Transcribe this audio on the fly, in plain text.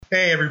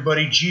Hey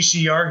everybody,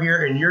 GCR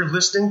here, and you're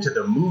listening to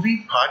the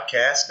Movie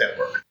Podcast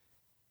Network.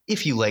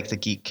 If you like the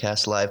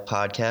Geekcast Live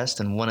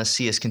podcast and want to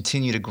see us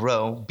continue to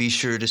grow, be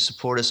sure to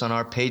support us on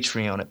our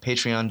Patreon at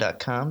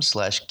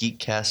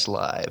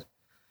patreon.com/geekcastlive.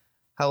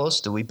 How else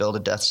do we build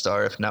a Death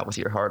Star if not with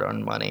your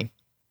hard-earned money?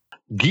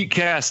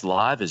 Geekcast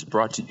Live is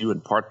brought to you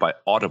in part by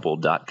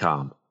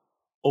Audible.com.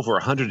 Over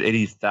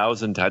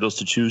 180,000 titles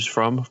to choose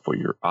from for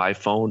your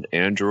iPhone,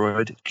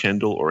 Android,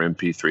 Kindle, or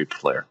MP3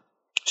 player.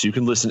 So you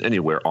can listen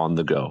anywhere on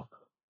the go,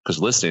 because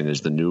listening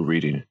is the new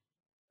reading.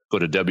 Go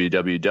to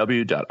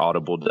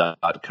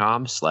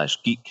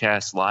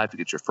www.audible.com/geekcastlive to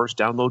get your first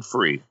download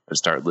free and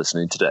start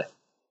listening today.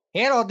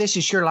 Hello, this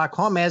is Sherlock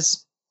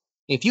Holmes.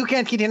 If you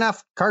can't get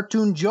enough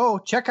Cartoon Joe,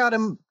 check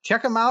him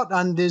out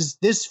on this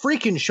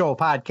Freakin' Show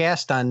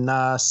podcast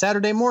on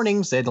Saturday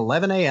mornings at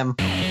 11 a.m.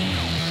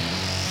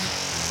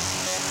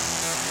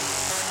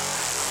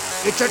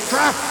 It's a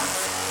trap!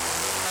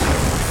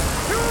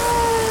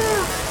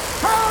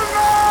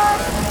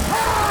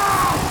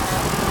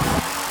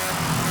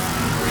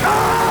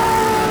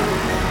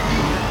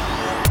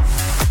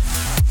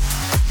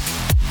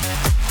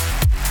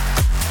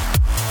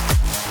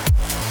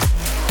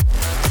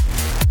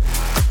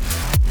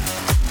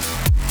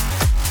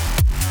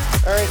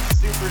 All right,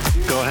 Super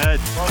Dude. Go ahead,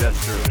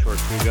 Jester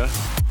Tortuga.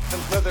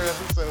 Another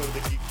episode of the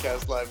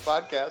Geekcast Live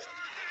podcast.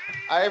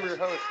 I am your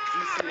host,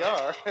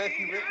 GCR,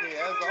 and with me,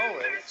 as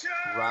always,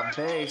 Rob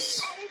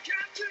Bass.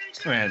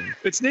 Man,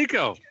 it's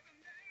Nico.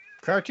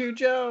 Cartoon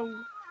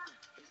Joe.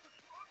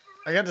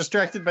 I got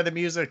distracted by the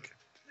music.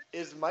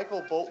 is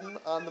Michael Bolton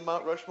on the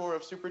Mount Rushmore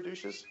of super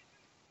douches?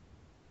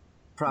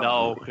 Probably.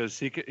 No, because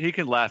he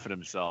can laugh at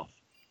himself.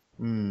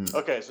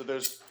 Okay, so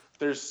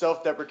there's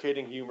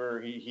self-deprecating humor.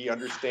 He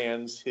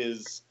understands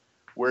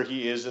where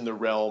he is in the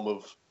realm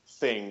of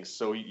things,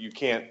 so you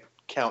can't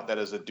count that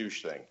as a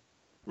douche thing.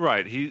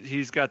 Right.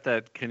 He's got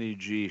that Kenny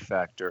G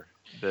factor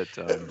that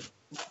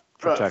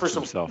protects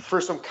himself. For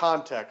some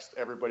context,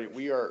 everybody,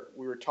 we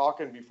were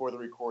talking before the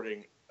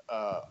recording.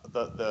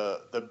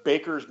 The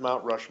Baker's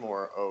Mount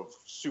Rushmore of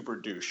super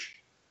douche,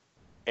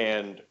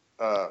 and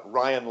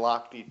Ryan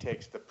Lochte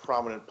takes the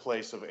prominent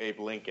place of Abe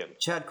Lincoln.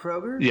 Chad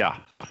Kroeger? Yeah.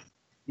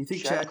 You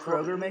think Chad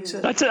Kroeger makes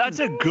it? That's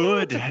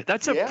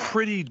a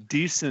pretty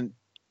decent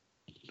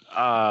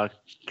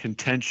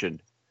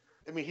contention.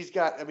 I mean, he's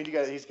got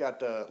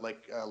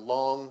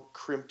long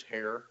crimped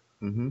hair,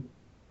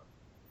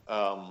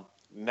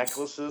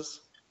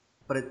 necklaces.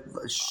 But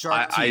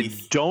sharp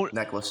teeth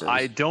necklaces.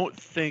 I don't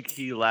think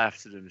he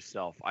laughs at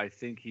himself. I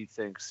think he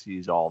thinks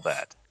he's all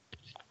that.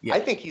 Yeah. I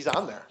think he's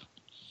on there.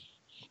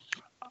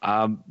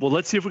 Well,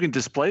 let's see if we can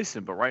displace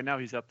him. But right now,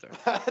 he's up there.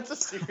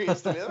 That's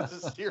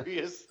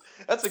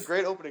a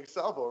great opening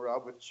salvo,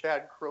 Rob, with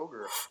Chad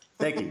Kroeger.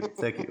 Thank you.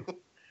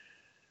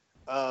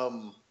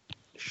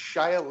 Shia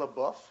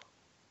LaBeouf.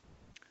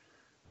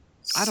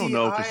 I don't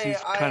know because he's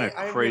kind of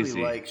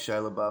crazy. I really like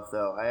Shia LaBeouf,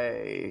 though.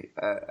 I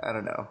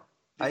don't know.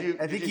 I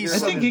think he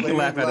can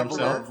laugh at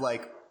himself. Of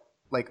like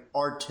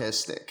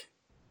artistic.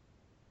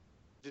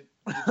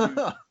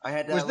 I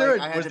had to. Was there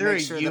a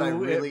sure U that I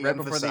really right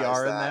before the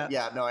R in that?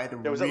 Yeah, no, I had to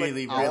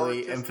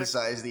really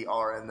emphasize the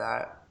R in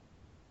that.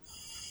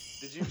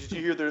 Did you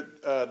hear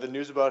the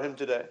news about him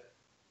today?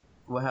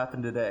 What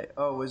happened today?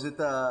 Oh, was it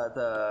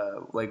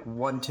the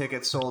one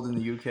ticket sold in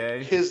the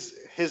UK?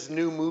 His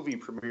new movie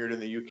premiered in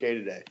the UK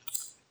today.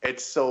 It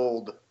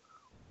sold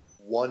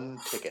one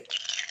ticket.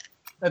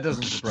 That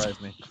doesn't surprise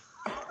me.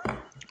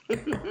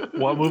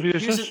 What movie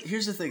is this?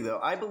 Here's the thing, though.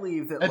 I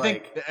believe that,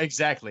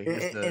 exactly.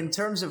 In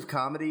terms of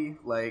comedy,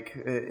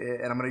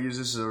 and I'm going to use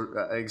this as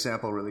an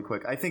example really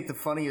quick. I think the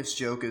funniest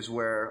joke is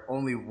where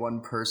only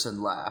one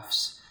person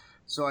laughs.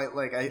 So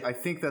I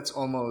think that's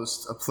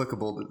almost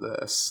applicable to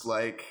this.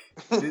 Like,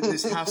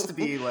 this has to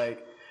be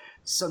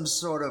some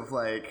sort of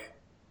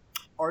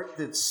art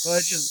that's so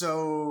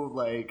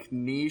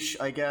niche,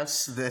 I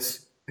guess, that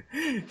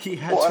he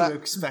had to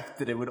expect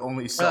that it would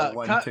only sell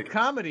one ticket.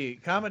 Comedy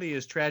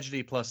is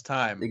tragedy plus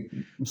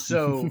time.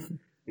 So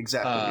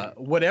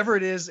exactly, whatever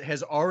it is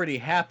has already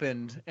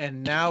happened,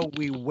 and now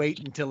we wait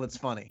until it's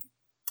funny.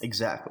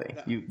 Exactly.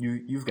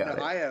 You've got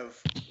it.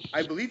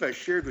 I believe I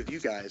shared with you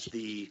guys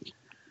the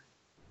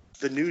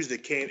news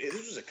that came.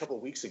 This was a couple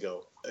of weeks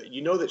ago.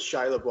 You know that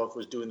Shia LaBeouf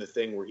was doing the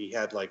thing where he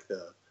had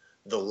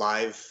the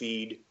live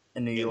feed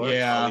in New York,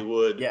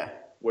 Hollywood,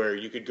 where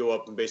you could go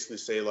up and basically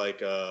say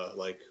like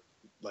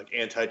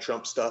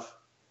anti-Trump stuff,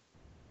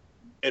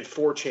 and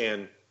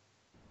 4chan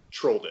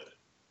trolled it,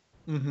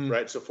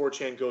 right? So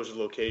 4chan goes to the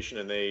location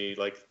and they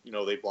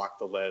they block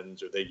the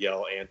lens or they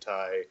yell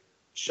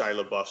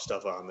anti-Shia LaBeouf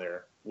stuff on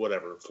there,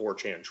 whatever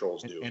 4chan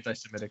trolls do,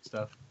 anti-Semitic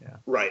stuff,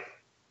 right?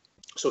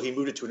 So he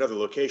moved it to another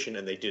location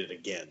and they did it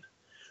again.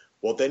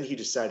 Well, then he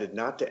decided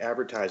not to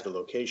advertise the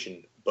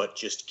location, but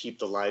just keep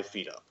the live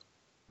feed up.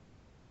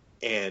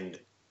 And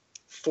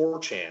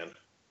 4chan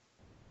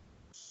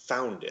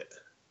found it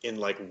in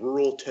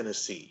rural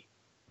Tennessee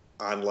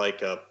on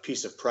a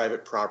piece of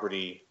private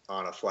property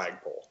on a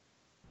flagpole.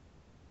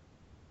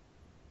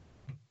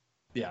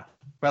 Yeah.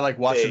 By like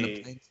watching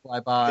the planes fly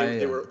by.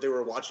 They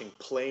were watching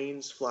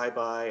planes fly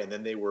by, and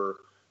then they were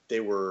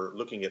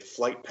looking at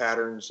flight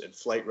patterns and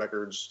flight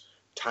records,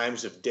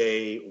 times of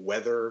day,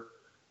 weather.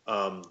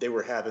 They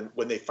were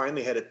when they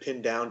finally had it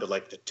pinned down to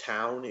like the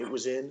town it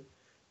was in.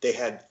 They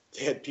had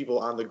people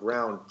on the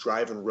ground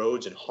driving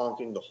roads and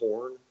honking the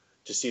horn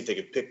to see if they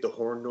could pick the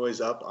horn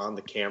noise up on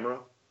the camera.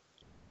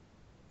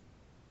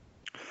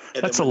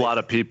 And that's a lot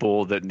of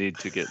people that need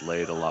to get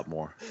laid a lot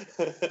more.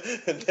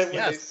 And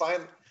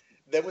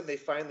then when they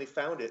finally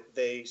found it,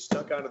 they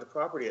snuck onto the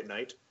property at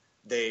night.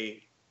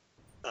 They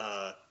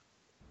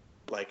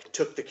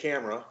took the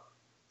camera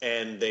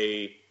and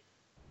they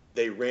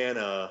ran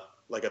a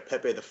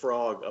Pepe the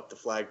Frog up the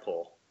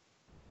flagpole,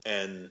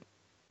 and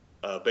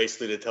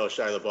basically to tell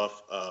Shia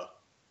LaBeouf,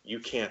 you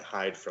can't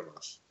hide from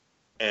us.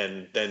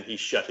 And then he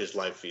shut his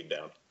live feed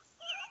down.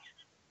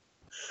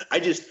 I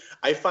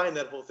find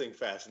that whole thing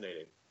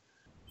fascinating.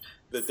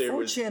 That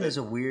 4chan is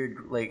a weird,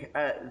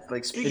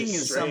 speaking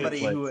as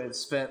somebody who has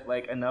spent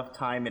enough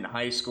time in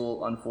high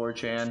school on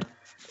 4chan,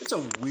 it's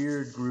a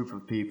weird group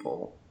of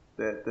people.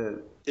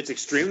 It's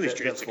extremely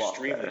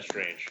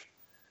strange.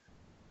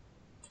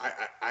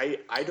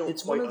 I don't.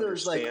 It's one of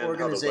those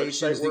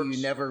organizations that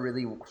you never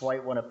really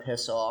quite want to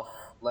piss off.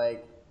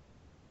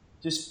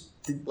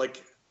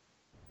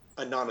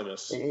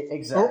 Anonymous.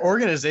 Exactly.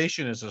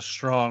 Organization is a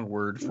strong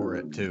word for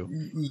it too.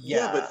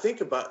 Yeah, but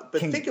think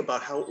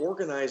about how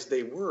organized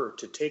they were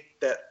to take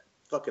that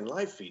fucking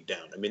live feed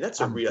down. I mean,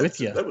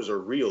 that was a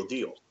real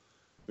deal.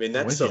 I mean,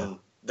 that's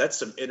some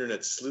internet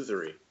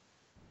sleuthery.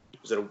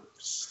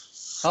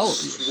 I'll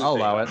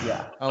allow it.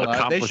 Yeah,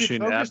 they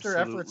should focus their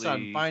efforts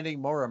on finding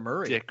Maura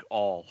Murray. Dick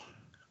all.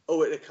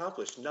 Oh, it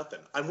accomplished nothing.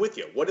 I'm with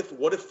you. What if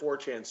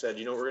 4chan said,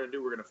 you know what we're gonna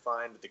do? We're gonna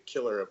find the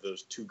killer of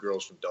those two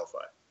girls from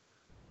Delphi.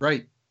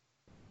 Right.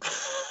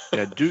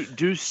 Yeah,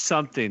 do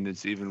something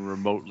that's even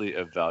remotely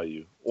of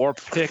value, or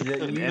pick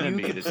an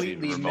enemy that's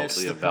even remotely of value. You completely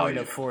missed the point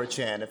of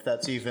 4chan, if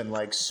that's even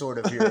sort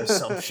of your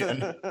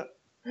assumption.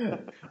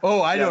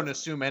 Oh, I don't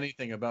assume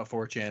anything about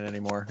 4chan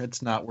anymore.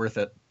 It's not worth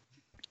it.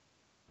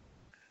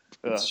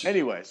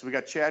 Anyway, so we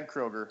got Chad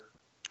Kroger.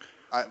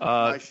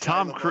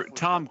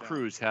 Tom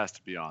Cruise has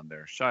to be on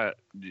there.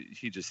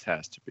 He just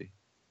has to be.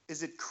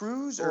 Is it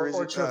Cruise or is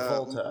it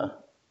Travolta?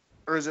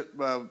 Or is it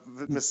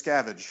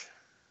Miscavige?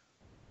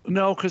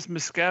 No, because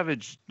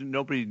Miscavige,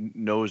 nobody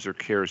knows or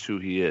cares who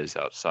he is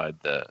outside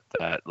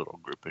that little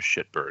group of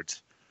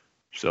shitbirds.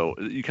 So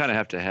you kind of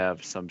have to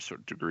have some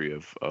sort of degree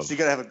of so you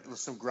got to have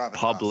some gravitas.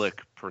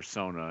 Public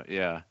persona,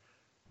 yeah.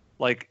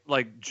 Like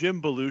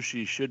Jim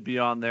Belushi should be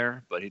on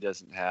there, but he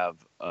doesn't have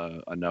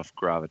enough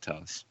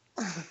gravitas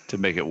to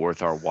make it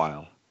worth our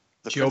while.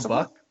 Joe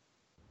Buck?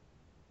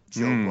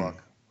 Joe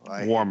Buck.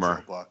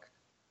 Warmer. Joe Buck.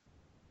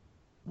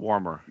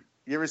 Warmer.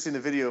 You ever seen the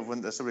video of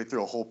when somebody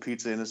threw a whole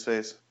pizza in his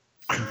face?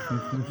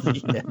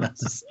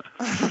 Yes.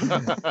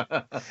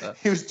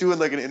 He was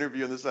doing an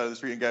interview on the side of the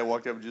street, and a guy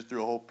walked up and just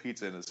threw a whole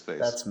pizza in his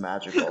face. That's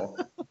magical.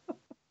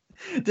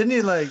 Didn't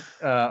he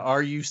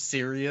are you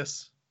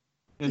serious?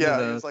 He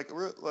was like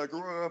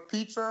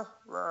pizza?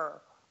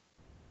 What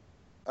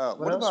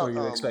else were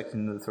you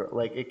expecting to throw?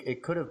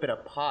 It could have been a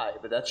pie,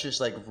 but that's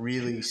just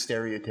really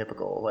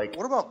stereotypical.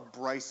 What about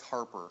Bryce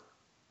Harper?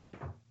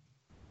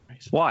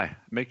 Why?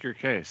 Make your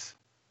case.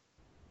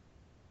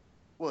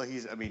 Well,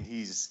 he's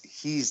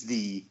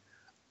the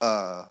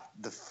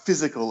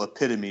physical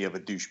epitome of a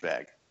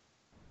douchebag.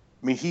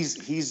 I mean,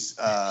 he's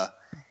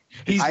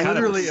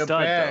literally a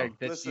bag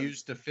though. that's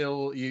used to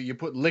fill. You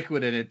put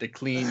liquid in it to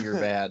clean your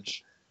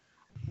badge.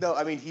 No,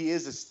 I mean he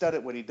is a stud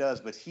at what he does,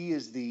 but he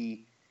is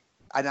the,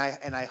 and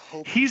I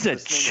hope he's a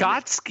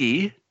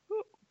Chotsky,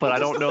 but I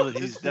don't know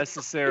that he's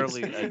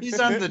necessarily. He's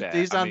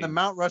on the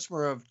Mount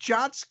Rushmore of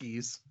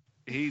Chotskys.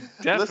 He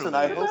definitely. Listen,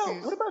 I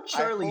hope what about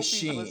Charlie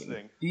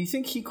Sheen? Do you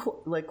think he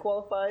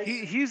qualifies?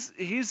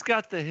 He's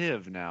got the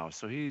HIV now,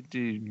 so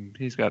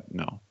he's got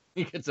no.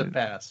 He gets a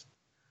pass.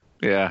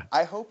 Yeah.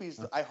 I hope he's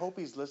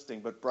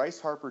listening, but Bryce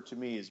Harper to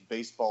me is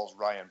baseball's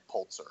Ryan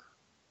Pulitzer.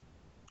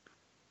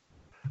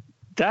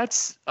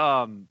 That's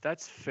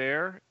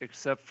fair,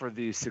 except for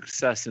the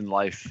success in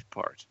life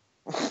part.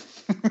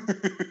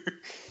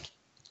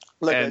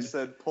 I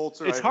said,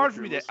 Pulitzer. It's hard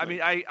for me to. I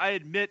mean, I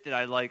admit that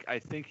I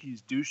think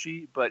he's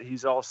douchey, but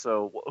he's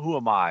also. Who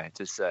am I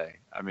to say?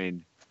 I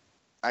mean,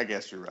 I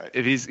guess you're right.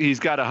 If he's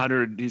got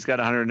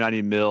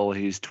 190 mil.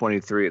 He's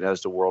 23 and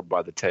has the world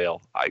by the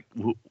tail.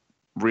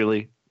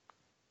 Really?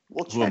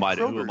 Well, who am I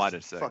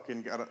to say? Chad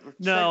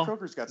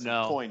Kroger's got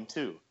some coin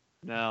too.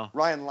 No.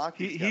 Ryan Lochte.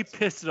 He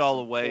pissed it all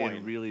away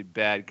in really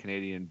bad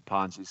Canadian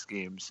Ponzi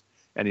schemes,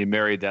 and he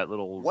married that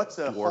little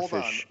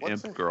dwarfish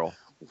imp girl.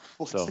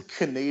 What's a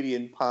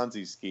Canadian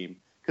Ponzi scheme?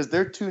 Because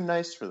they're too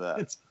nice for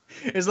that.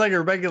 It's like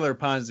a regular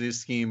Ponzi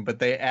scheme, but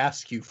they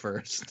ask you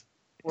first.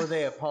 Or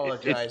they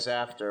apologize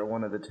after,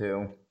 one of the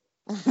two.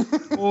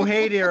 Oh,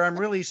 hey dear, I'm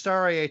really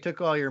sorry I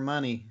took all your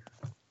money.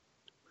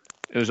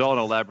 It was all an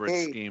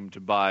elaborate scheme to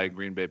buy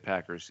Green Bay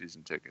Packers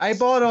season tickets. I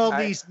bought all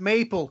these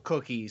maple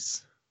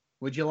cookies.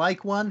 Would you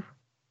like one?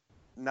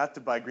 not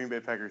to buy Green Bay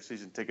Packers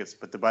season tickets,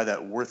 but to buy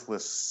that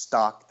worthless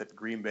stock that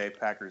Green Bay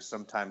Packers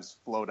sometimes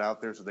float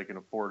out there so they can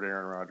afford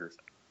Aaron Rodgers.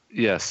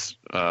 Yes,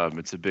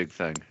 it's a big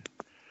thing.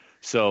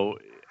 So,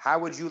 how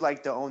would you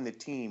like to own the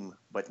team,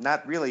 but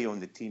not really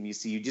own the team? You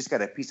see, you just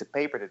got a piece of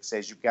paper that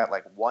says you've got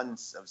like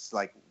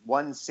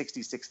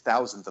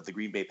 1/66,000th of the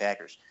Green Bay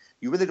Packers.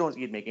 You really don't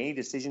need to make any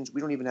decisions.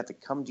 We don't even have to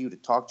come to you to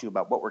talk to you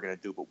about what we're going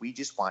to do, but we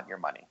just want your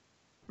money.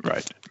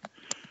 Right.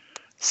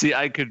 See,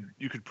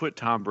 you could put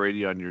Tom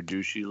Brady on your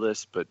douchey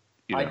list, but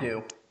I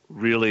do.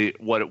 Really,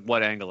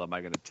 what angle am I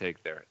going to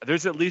take there?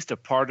 There's at least a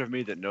part of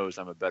me that knows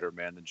I'm a better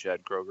man than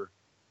Chad Kroger.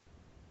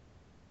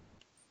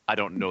 I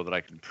don't know that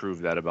I can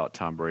prove that about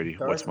Tom Brady.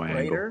 Darth What's my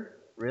Vader? angle?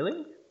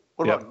 Really?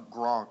 What about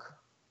Gronk?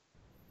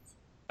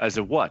 As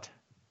a what?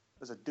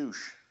 As a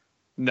douche.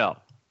 No,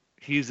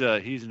 he's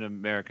an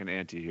American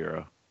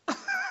anti-hero.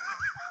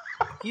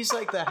 He's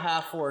like the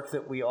half-orc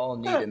that we all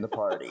need in the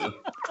party.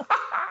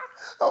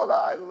 Hold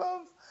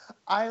on,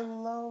 I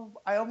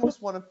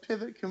almost want to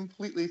pivot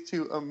completely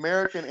to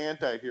American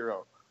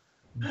anti-hero.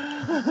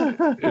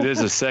 It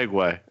is a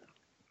segue.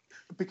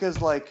 Because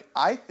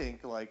I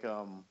think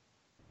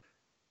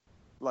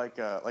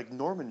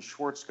Norman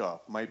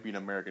Schwarzkopf might be an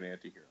American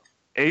anti-hero.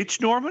 H.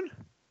 Norman?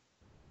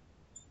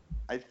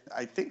 I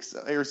think so.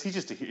 Or is he's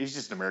just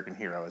an American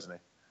hero, isn't he?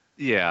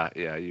 Yeah.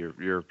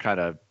 You're kind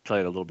of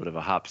playing a little bit of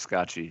a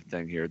hopscotchy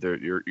thing here.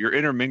 You're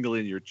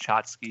intermingling your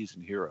Chotskys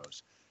and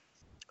heroes.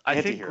 I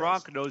think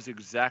Gronk knows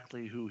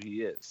exactly who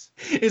he is.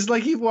 It's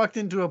like he walked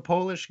into a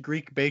Polish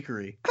Greek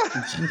bakery.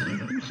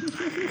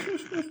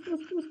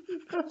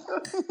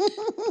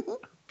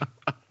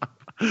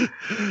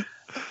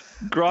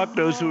 Gronk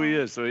knows who he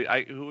is. So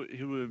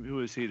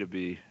who is he to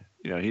be?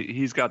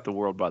 He's got the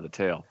world by the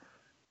tail.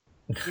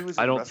 He was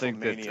I don't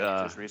think that.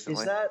 just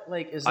recently. Is that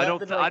I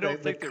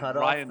don't think that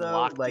cutoff, Ryan though?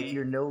 Lochte Like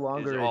you're no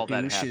longer all a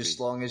that douche happy. as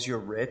long as you're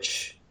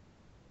rich.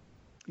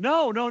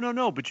 No.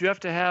 But you have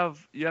to have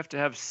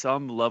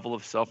some level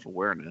of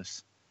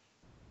self-awareness.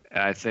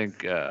 And I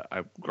think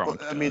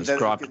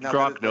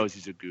Gronk knows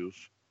he's a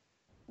goof.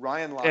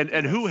 Ryan Lochte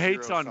and who has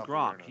hates zero on Gronk?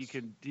 self-awareness.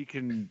 He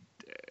can.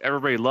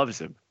 Everybody loves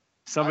him.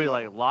 Somebody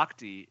like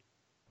Lochte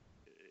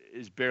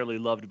is barely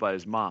loved by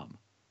his mom,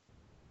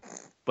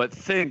 but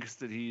thinks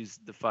that he's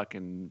the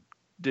fucking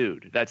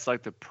dude. That's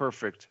like the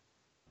perfect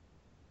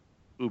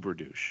Uber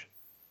douche.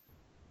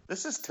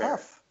 This is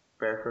tough.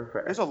 Fair.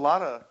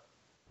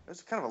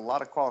 There's kind of a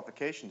lot of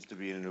qualifications to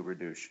be an Uber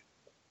douche.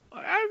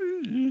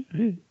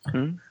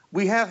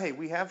 We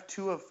have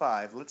 2 of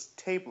 5. Let's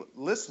tape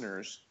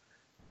listeners.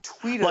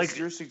 Tweet us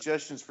your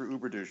suggestions for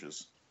Uber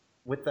douches.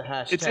 With the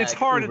hashtag It's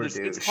hard Uber in douche.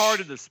 It's hard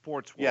in the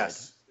sports world.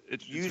 Yes.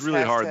 It's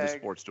really hard in the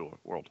sports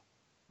world.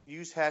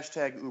 Use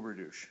hashtag Uber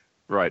douche.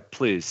 Right,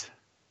 please.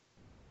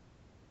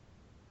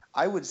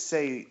 I would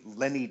say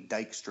Lenny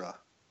Dykstra,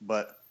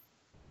 but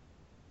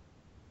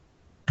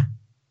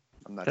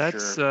I'm not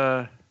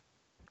sure.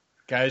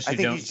 Guys who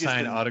don't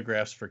sign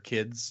autographs for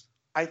kids.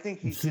 I think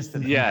he's just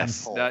an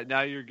yes. asshole.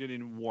 Now you're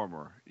getting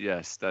warmer.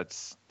 Yes,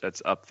 that's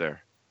up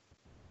there.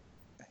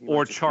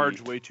 Or charge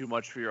way too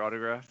much for your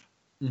autograph.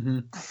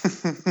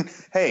 Mm-hmm.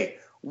 Hey,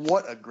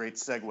 what a great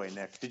segue,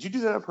 Nick. Did you do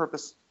that on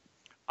purpose?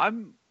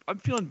 I'm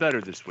feeling better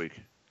this week.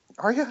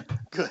 Are you?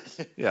 Good.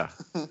 Yeah.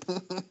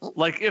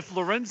 Like if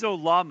Lorenzo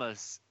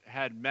Lamas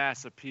had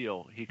mass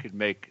appeal, he could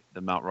make the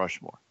Mount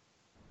Rushmore.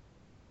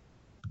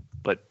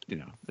 But,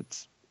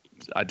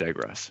 I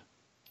digress.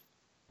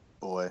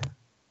 Boy.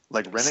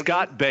 Like Renegade?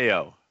 Scott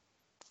Baio.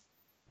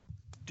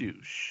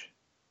 Douche.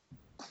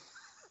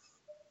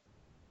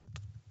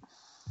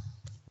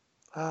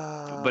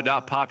 But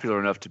not popular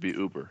enough to be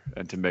Uber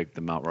and to make the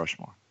Mount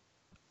Rushmore.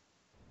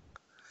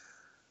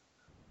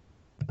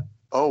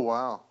 Oh,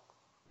 wow.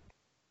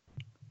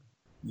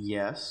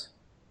 Yes.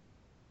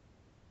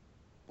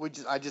 We're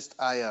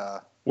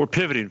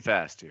pivoting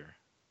fast here.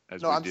 I'm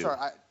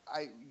sorry.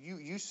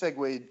 You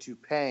segued to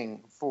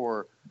paying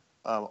for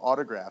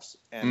autographs,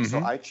 and so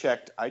I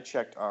checked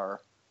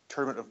our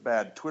Tournament of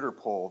Bad Twitter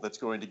poll that's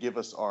going to give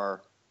us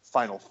our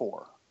Final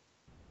Four.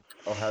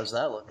 Oh, how's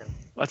that looking?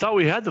 I thought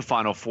we had the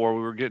Final Four. We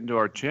were getting to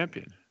our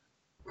champion.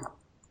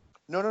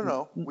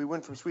 No. We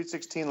went from Sweet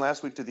 16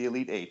 last week to the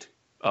Elite 8.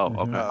 Oh,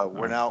 okay.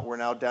 We're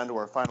now down to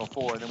our Final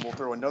Four, and then we'll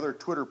throw another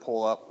Twitter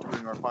poll up to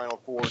bring our Final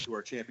Four to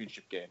our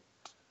championship game.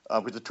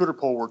 But the Twitter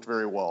poll worked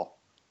very well.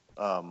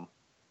 Joe,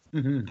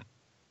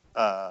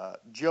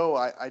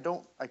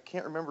 I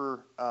can't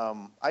remember.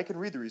 I can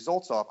read the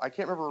results off. I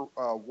can't remember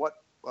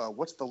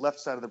what's the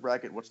left side of the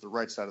bracket. What's the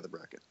right side of the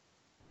bracket?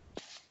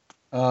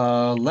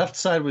 Left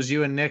side was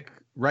you and Nick.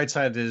 Right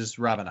side is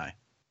Rob and I.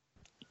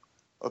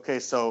 Okay,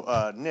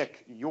 so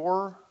Nick,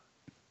 you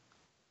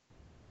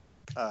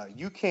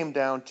came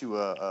down to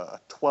a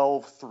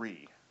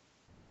 12-3.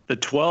 The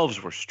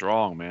 12s were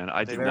strong, man.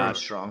 They were very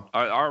strong.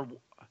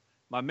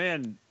 My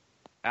man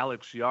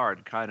Alex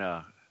Yard kind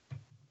of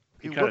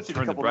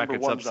turned the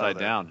brackets upside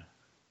down.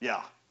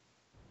 Yeah,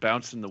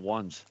 bouncing the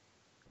ones.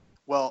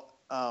 Well,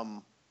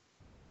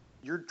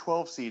 your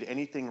 12 seed,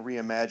 anything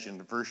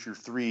reimagined versus your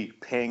 3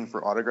 paying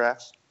for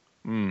autographs.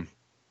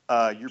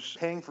 You're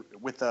paying for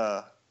with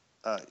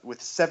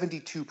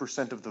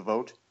 72% of the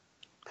vote.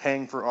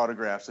 Paying for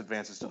autographs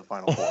advances to the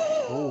Final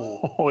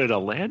Four. Oh, in a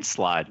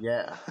landslide.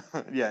 Yeah.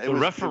 Yeah. The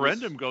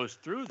referendum goes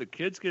through. The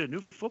kids get a new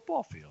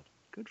football field.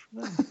 Good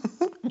for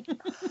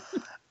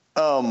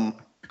them.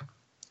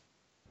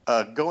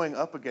 Going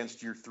up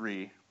against your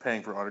three,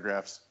 paying for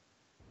autographs,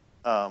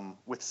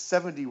 with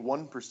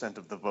 71%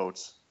 of the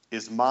votes,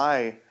 is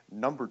my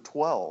number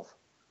 12,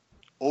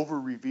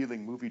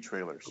 over-revealing movie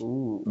trailers.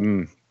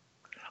 Ooh.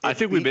 I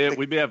think we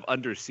may have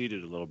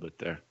underseeded a little bit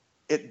there.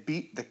 It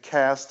beat the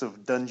cast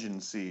of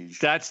Dungeon Siege.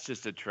 That's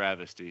just a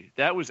travesty.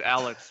 That was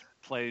Alex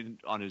playing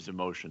on his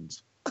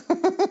emotions. I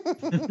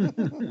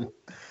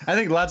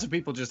think lots of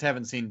people just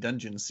haven't seen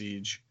Dungeon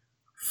Siege.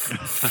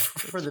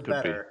 For the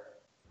better.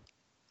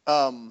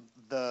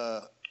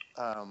 The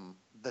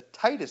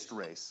tightest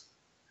race.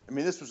 I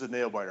mean, this was a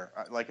nail biter,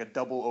 like a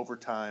double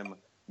overtime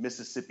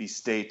Mississippi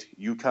State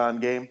UConn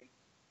game.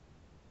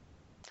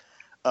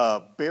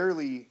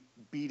 Barely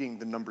beating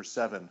the number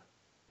 7.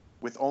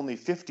 With only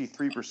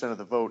 53% of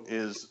the vote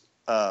is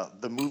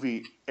the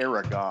movie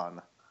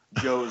Aragon,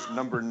 Joe's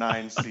number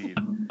 9 seed,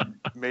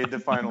 made the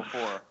Final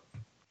Four.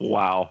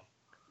 Wow.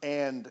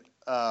 And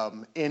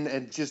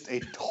in just a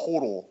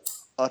total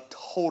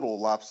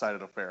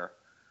lopsided affair,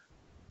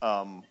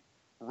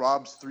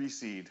 Rob's 3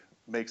 seed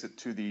makes it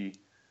to the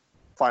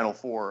Final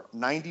Four.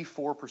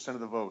 94%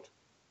 of the vote.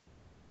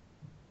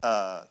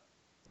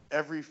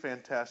 Every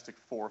Fantastic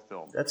Four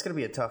film. That's going to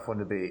be a tough one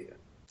to beat.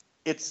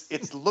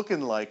 It's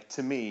looking like,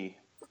 to me,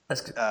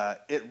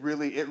 it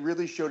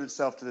really showed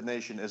itself to the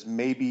nation as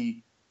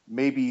maybe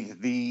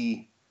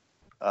the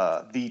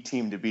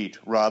team to beat.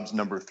 Rob's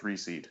number 3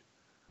 seed.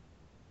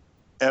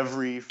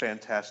 Every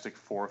Fantastic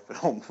Four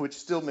film, which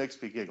still makes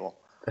me giggle.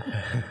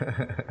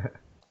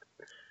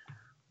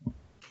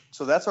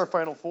 So that's our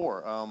Final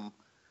Four.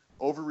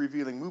 Over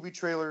revealing movie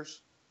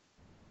trailers,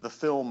 the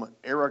film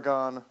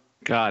Aragon.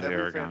 God, every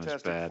Aragon is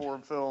Fantastic bad. Four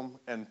film,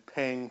 and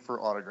paying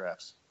for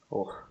autographs.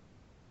 Oh.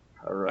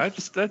 All right.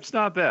 That's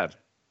not bad.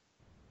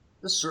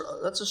 That's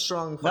a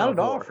strong Not Final at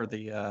all Four.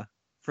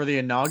 for the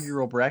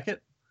inaugural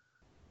bracket.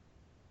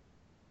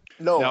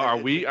 No. Now, are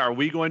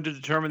we going to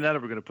determine that, or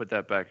are we going to put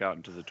that back out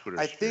into the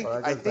Twitter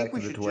sphere? I think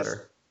we should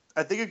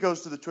I think it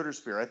goes to the Twitter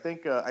sphere. I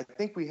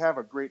think we have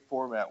a great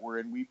format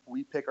wherein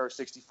we pick our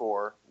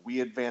 64,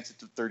 we advance it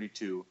to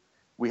 32.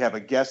 We have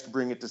a guest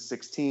bring it to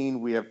 16.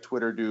 We have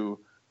Twitter do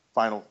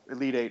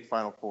Elite 8,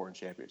 Final Four, and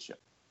Championship.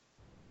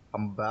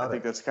 I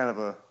think that's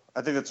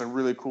a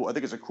really cool. I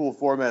think it's a cool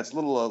format. It's a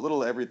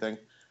little everything.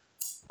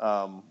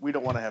 We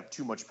don't want to have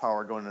too much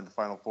power going into the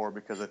Final Four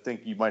because I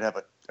think you might have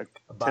a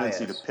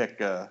tendency to pick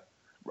a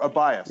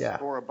bias,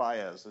 or a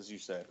bias, as you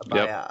said. A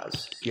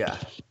bias, yeah,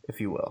 if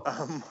you will.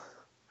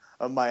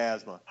 A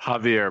miasma.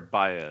 Javier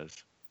Baez.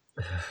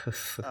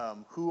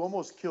 Who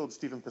almost killed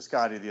Stephen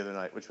Piscotty the other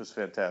night, which was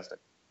fantastic.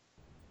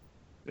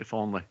 If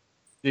only.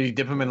 Did he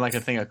dip him in like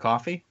a thing of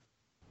coffee?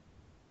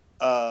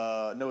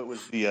 No, it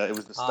was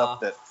the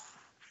stuff that.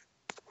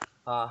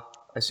 I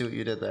see what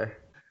you did there.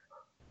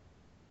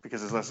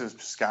 Because his last name is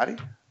Piscotty?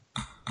 Did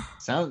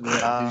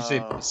you say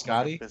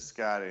Piscotty?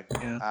 Piscotty.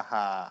 Yeah.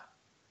 Aha.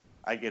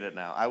 I get it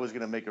now. I was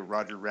going to make a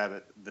Roger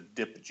Rabbit the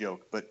dip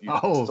joke, but you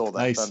stole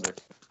that thunder.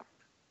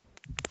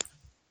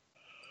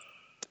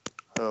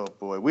 Oh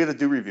boy, we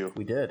had a review.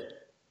 We did.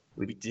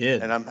 We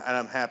did, and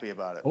I'm happy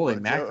about it. Holy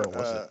mackerel,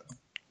 was it?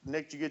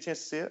 Nick, did you get a chance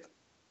to see it?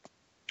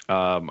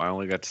 I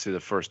only got to see the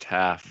first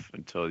half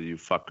until you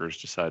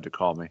fuckers decided to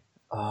call me.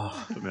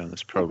 Oh. Put me on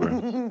this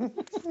program.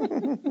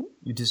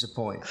 You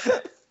disappoint.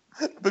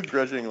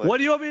 Begrudgingly. What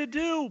do you want me to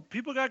do?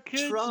 People got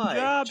kids and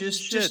jobs.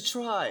 Just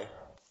try.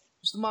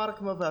 Just a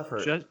modicum of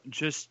effort.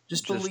 Just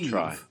believe.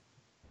 Try.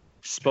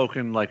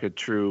 Spoken like a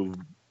true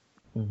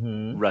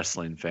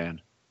wrestling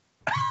fan.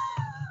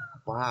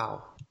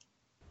 Wow.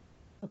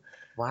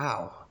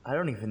 I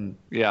don't even.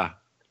 Yeah.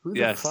 Who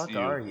the fuck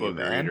are you,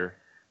 man? Eater.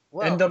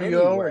 Well,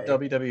 NWO or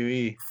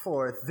WWE?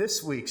 For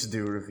this week's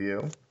Do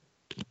Review.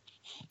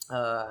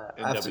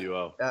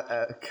 NWO.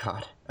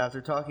 God.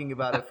 After talking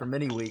about it for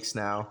many weeks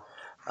now,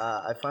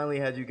 I finally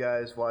had you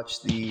guys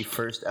watch the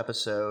first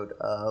episode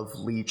of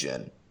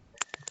Legion.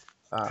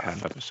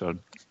 Half episode.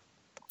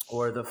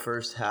 Or the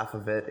first half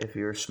of it if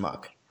you're a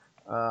schmuck.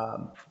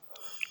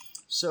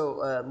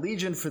 So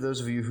Legion, for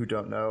those of you who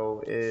don't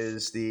know,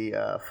 is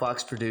the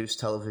Fox-produced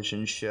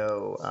television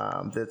show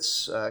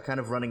that's kind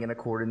of running in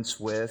accordance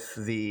with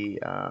the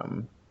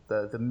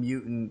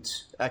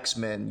mutant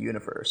X-Men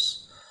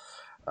universe.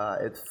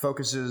 It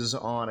focuses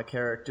on a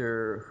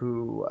character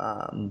who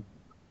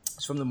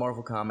is from the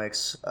Marvel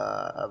Comics,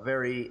 a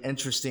very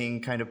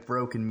interesting kind of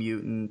broken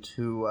mutant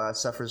who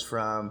suffers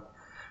from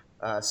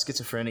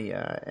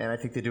schizophrenia, and I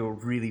think they do a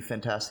really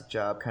fantastic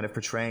job kind of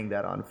portraying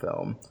that on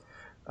film.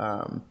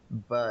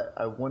 But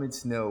I wanted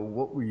to know,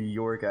 what were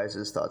your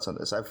guys' thoughts on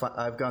this?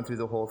 I've gone through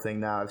the whole thing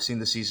now. I've seen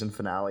the season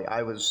finale.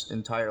 I was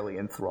entirely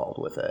enthralled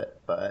with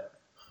it. But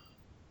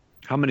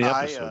how many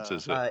episodes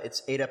is it?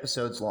 It's 8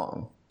 episodes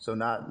long, so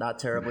not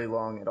terribly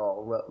long at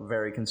all.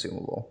 Very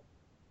consumable.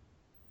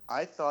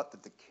 I thought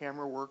that the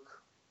camera work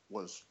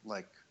was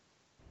like,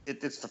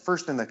 it's the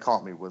first thing that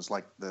caught me was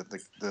like the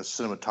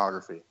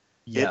cinematography.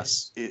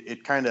 Yes.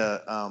 It kind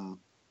of,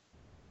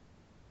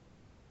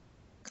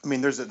 I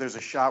mean, there's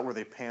a shot where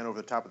they pan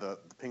over the top of the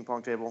ping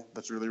pong table.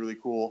 That's really, really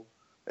cool.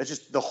 It's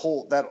just the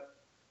whole,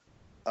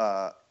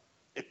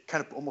 it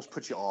kind of almost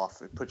puts you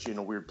off. It puts you in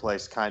a weird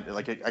place. Kind of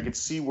like I could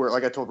see where,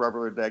 like I told Robert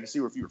the other day, I could see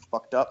where if you were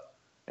fucked up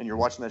and you're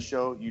watching that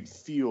show, you'd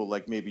feel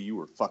like maybe you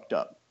were fucked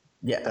up.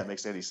 Yeah. If that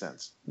makes any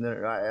sense.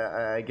 No,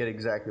 I get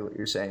exactly what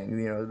you're saying.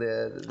 You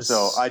know,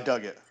 so I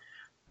dug it.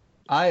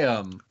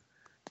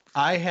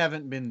 I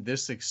haven't been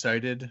this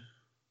excited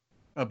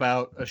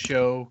about a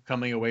show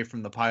coming away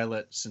from the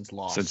pilot since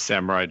Lost. Since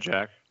Samurai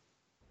Jack.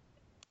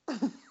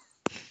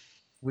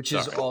 Which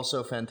is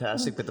also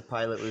fantastic, but the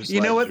pilot was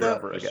you know what though?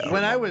 forever ago.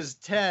 When I was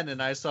 10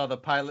 and I saw the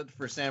pilot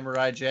for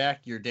Samurai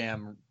Jack, you're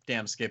damn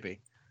skippy.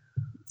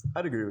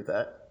 I'd agree with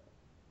that.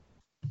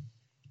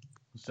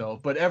 So,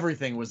 but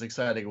everything was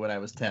exciting when I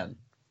was 10.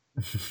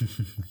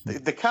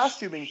 The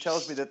costuming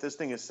tells me that this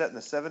thing is set in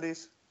the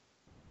 70s,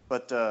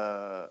 but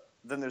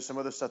then there's some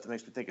other stuff that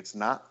makes me think it's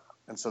not,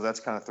 and so that's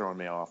kind of throwing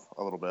me off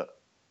a little bit.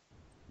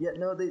 Yeah,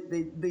 no,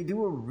 they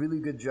do a really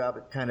good job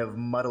at kind of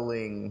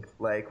muddling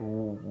like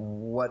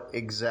what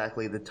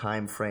exactly the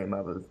time frame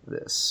of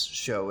this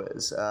show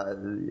is.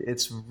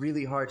 It's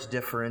really hard to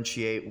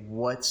differentiate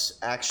what's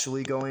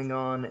actually going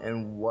on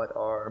and what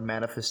are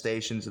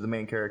manifestations of the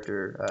main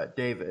character,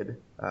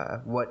 David,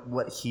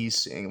 what he's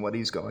seeing, what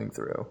he's going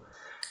through,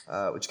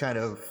 which kind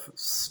of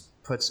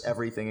puts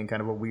everything in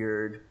kind of a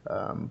weird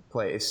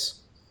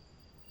place.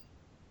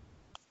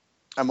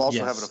 I'm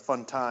also having a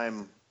fun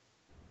time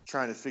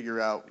trying to figure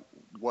out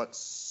what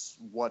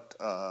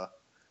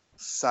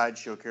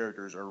sideshow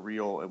characters are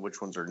real and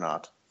which ones are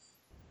not.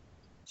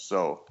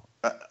 So,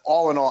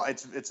 all in all,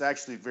 it's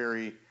actually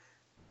very.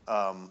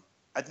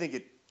 I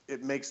think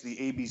it makes the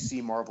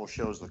ABC Marvel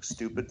shows look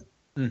stupid.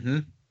 Mm-hmm.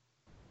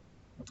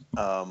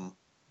 I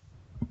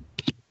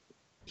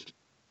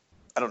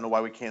don't know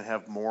why we can't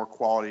have more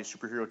quality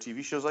superhero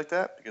TV shows like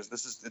that, because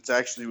it's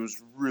actually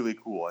was really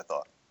cool, I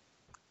thought.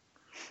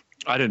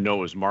 I didn't know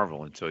it was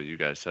Marvel until you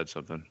guys said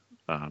something.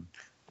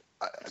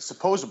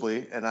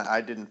 Supposedly, and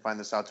I didn't find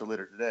this out till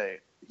later today,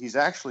 he's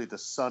actually the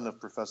son of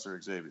Professor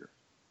Xavier.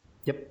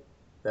 Yep,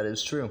 that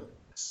is true.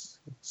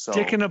 So,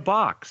 Dick in a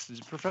box. Is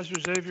Professor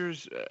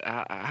Xavier's?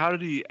 How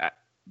did he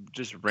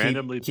just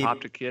randomly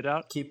popped a kid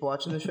out? Keep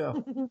watching the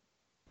show.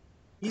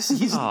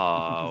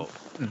 Oh,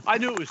 I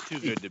knew it was too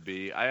good to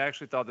be. I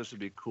actually thought this would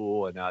be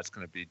cool, and now it's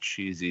going to be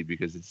cheesy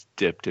because it's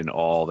dipped in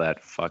all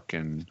that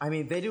fucking. I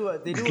mean, they do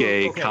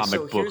gay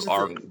comic book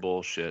art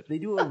bullshit. They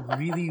do a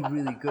really,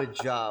 really good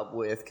job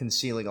with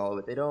concealing all of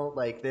it.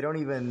 They don't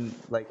even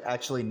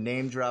actually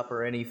name drop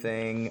or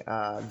anything.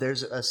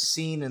 There's a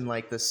scene in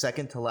the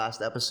second to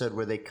last episode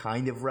where they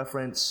kind of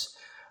reference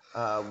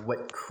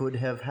what could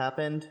have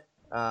happened.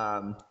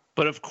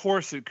 But of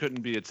course, it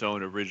couldn't be its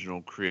own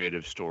original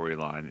creative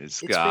storyline.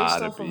 It's based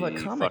gotta off be of a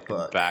comic fucking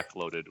book.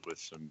 backloaded with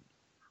some.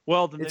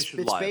 Well, then It's they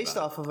should lie based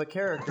about off of a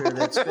character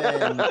that's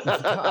been.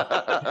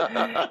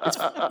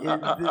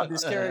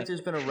 This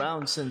character's been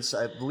around since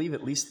I believe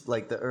at least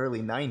the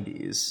early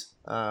 '90s.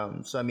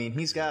 So I mean,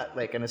 he's got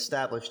an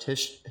established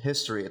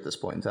history at this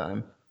point in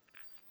time.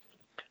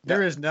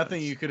 There is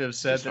nothing you could have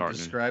said that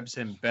describes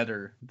him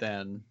better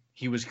than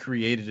he was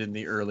created in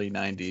the early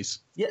 90s.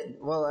 Yeah,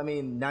 well, I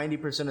mean,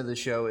 90% of the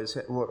show is,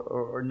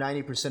 or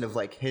 90% of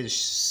his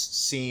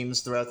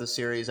scenes throughout the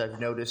series I've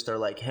noticed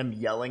are him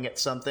yelling at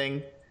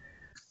something,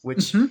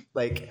 which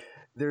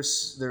there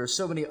are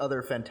so many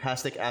other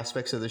fantastic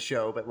aspects of the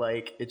show, but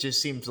it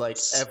just seems like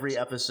every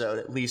episode,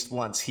 at least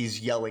once,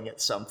 he's yelling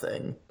at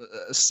something.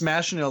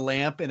 Smashing a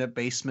lamp in a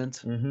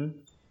basement. Mm-hmm.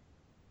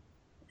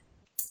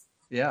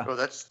 Yeah. Oh,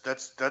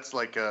 that's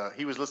like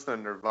he was listening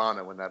to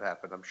Nirvana when that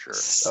happened, I'm sure.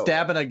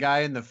 Stabbing a guy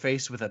in the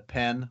face with a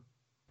pen.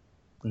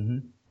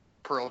 Mm-hmm.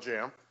 Pearl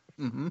Jam.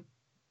 Mm-hmm.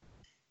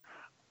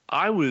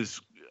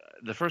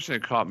 The first thing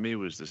that caught me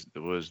was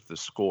the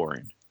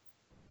scoring.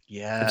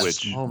 Yes.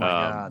 Which, oh my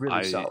God.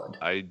 Really solid.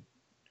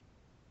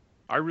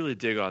 I really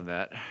dig on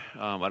that.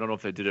 I don't know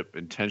if they did it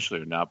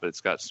intentionally or not, but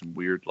it's got some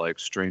weird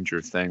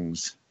Stranger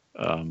Things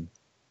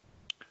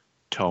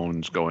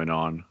tones going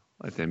on.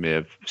 They may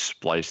have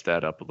spliced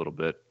that up a little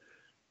bit.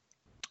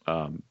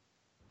 But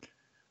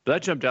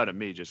that jumped out at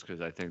me just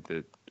because I think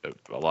that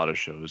a lot of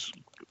shows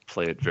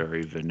play it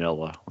very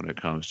vanilla when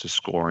it comes to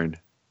scoring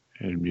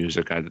and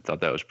music. I thought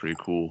that was pretty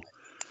cool.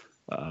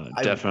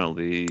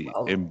 Definitely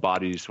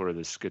embodies sort of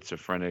the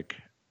schizophrenic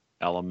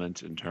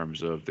element in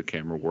terms of the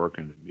camera work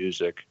and the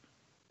music.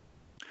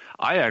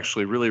 I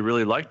actually really,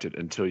 really liked it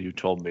until you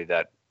told me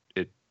that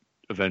it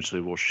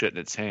eventually will shit in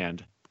its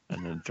hand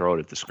and then throw it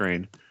at the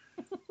screen.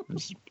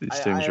 These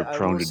things are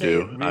prone to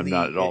do. Really, I'm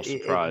not at all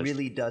surprised. It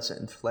really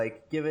doesn't.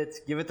 Give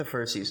it the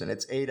first season.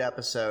 It's 8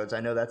 episodes. I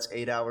know that's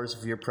 8 hours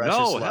of your precious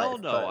life. No, hell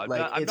no.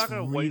 I'm not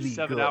going to waste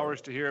 7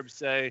 hours to hear him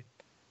say,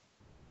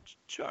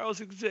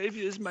 Charles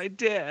Xavier is my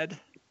dad.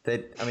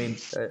 Again,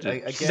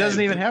 he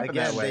doesn't even have it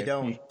that way. They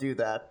don't do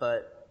that,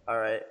 but All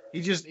right.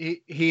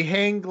 He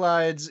hang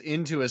glides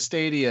into a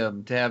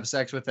stadium to have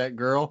sex with that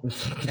girl,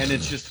 and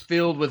it's just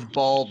filled with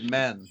bald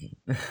men.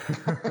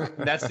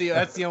 That's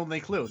the only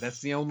clue. That's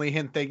the only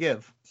hint they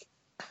give.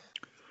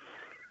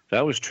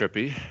 That was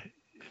trippy.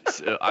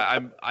 So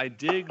I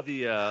dig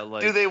the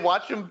like. Do they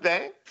watch him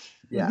bang?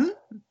 Yeah.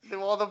 Mm-hmm.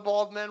 Do all the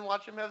bald men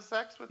watch him have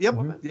sex with Yep.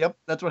 women? Yep.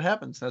 That's what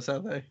happens. That's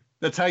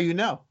how you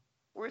know.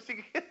 Where's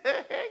he get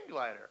a hang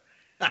glider?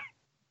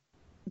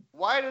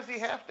 Why does he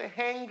have to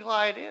hang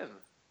glide in?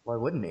 Why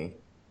wouldn't he?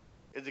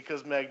 Is it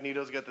because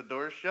Magneto's got the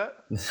doors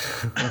shut?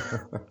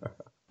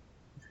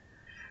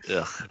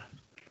 Yeah.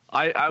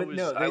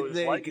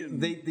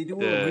 They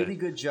do a really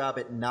good job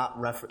at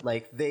not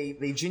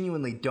they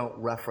genuinely don't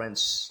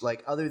reference,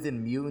 like, other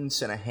than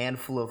mutants and a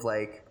handful of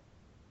like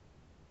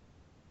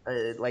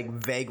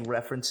vague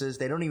references.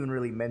 They don't even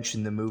really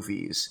mention the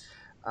movies.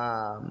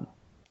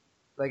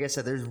 Like I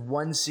said, there's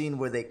one scene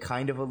where they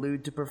kind of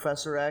allude to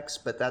Professor X,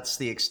 but that's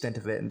the extent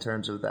of it in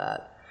terms of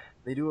that.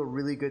 They do a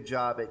really good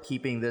job at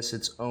keeping this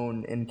its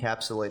own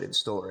encapsulated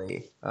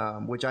story,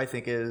 which I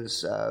think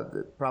is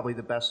probably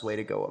the best way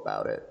to go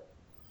about it.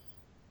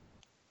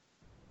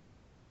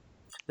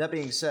 That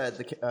being said,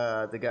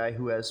 the guy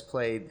who has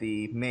played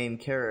the main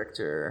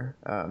character,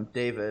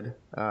 David,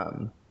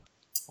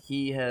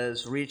 he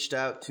has reached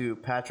out to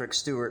Patrick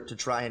Stewart to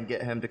try and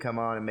get him to come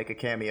on and make a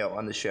cameo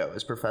on the show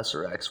as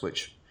Professor X,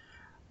 which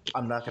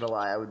I'm not going to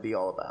lie, I would be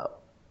all about.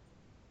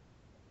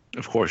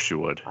 Of course you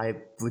would. I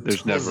would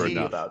There's totally never be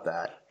enough about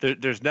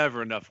that. There's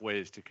never enough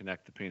ways to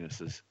connect the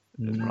penises.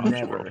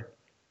 Never.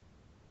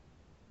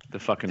 The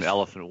fucking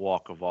elephant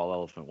walk of all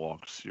elephant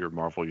walks. Your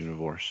Marvel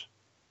universe.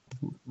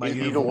 My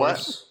You know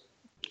what?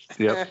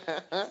 Yep.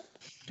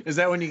 Is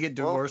that when you get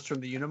divorced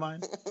from the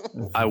Unimind?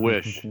 I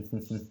wish.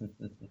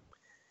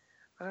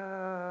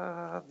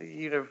 The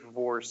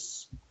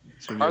universe.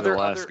 So you're the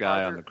last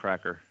guy on the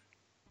cracker.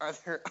 Are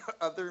there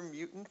other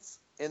mutants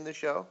in the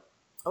show?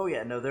 Oh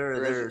yeah, no,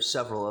 there are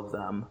several of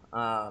them.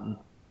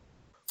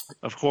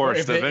 Of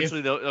course,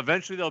 Eventually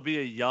there'll be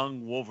a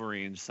young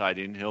Wolverine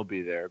sighting. He'll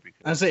be there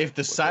because I say if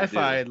the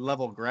sci-fi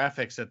level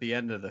graphics at the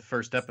end of the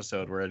first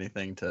episode were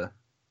anything to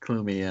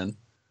clue me in.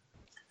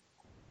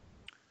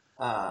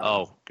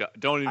 God,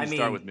 don't even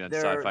start with me on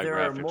sci-fi there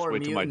graphics. Are more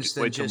mutants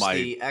than just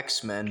the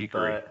X-Men,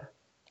 geekery. but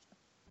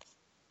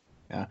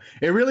Yeah,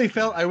 it really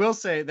felt. I will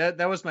say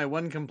that was my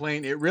one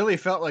complaint. It really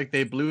felt like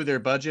they blew their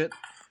budget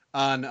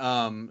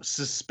on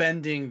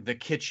suspending the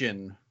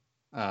kitchen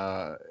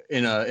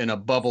in a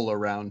bubble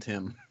around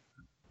him.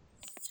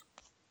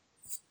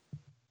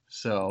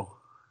 So,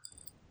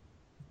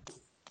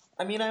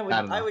 I mean,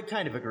 I would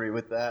kind of agree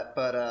with that,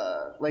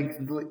 but like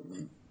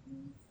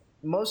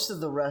most of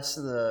the rest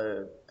of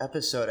the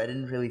episode, I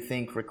didn't really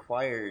think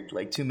required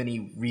like too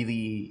many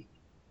really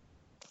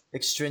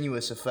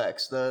extraneous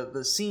effects.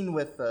 The scene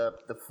with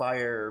the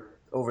fire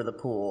over the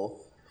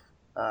pool,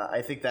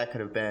 I think that could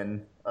have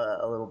been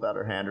a little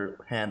better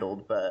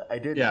handled, but I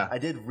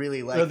did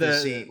really like the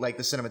scene, like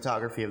the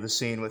cinematography of the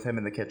scene with him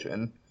in the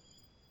kitchen.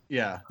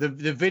 Yeah, the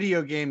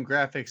video game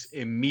graphics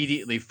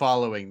immediately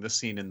following the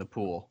scene in the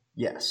pool.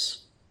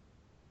 Yes.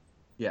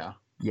 Yeah.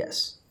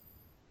 Yes,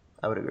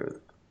 I would agree with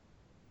it.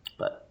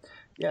 But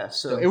yeah,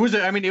 so it was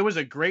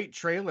a great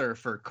trailer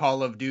for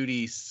Call of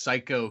Duty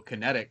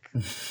Psychokinetic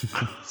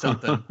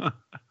something.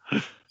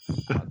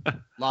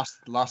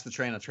 Lost the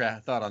train of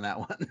thought on that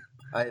one.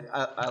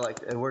 I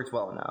liked it. It worked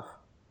well enough.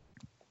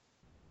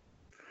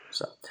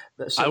 So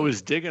I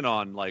was digging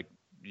on like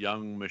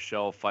young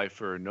Michelle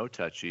Pfeiffer No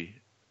Touchy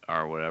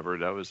or whatever.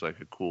 That was like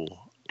a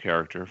cool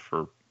character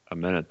for a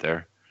minute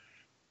there.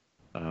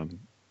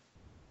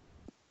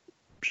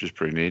 Which is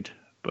pretty neat,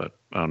 but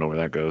I don't know where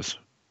that goes.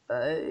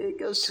 It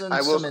goes in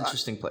some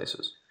interesting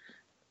places.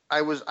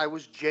 I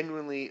was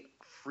genuinely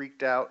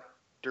freaked out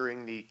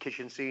during the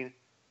kitchen scene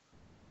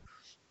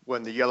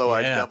when the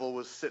yellow-eyed devil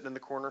was sitting in the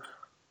corner.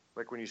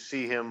 Like when you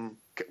see him,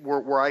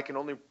 where I can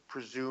only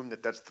presume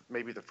that that's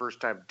maybe the first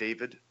time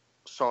David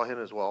saw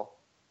him as well.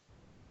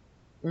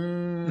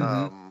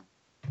 Mm-hmm.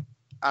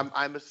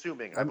 I'm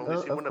assuming. I've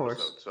only seen one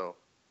episode, so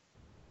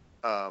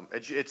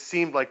it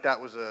seemed like that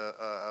was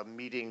a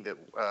meeting that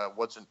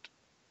wasn't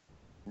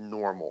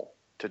normal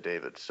to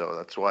David, so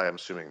that's why I'm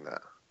assuming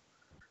that.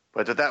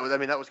 But that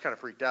was kind of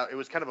freaked out. It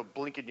was kind of a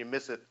blink and you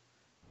miss it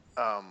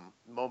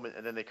moment,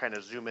 and then they kind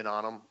of zoom in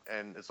on him,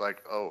 and it's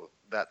like, oh,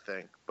 that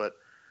thing. But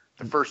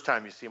the first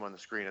time you see him on the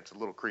screen, it's a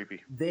little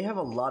creepy. They have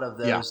a lot of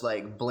those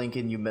like blink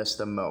and you miss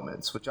them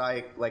moments, which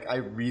I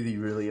really,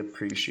 really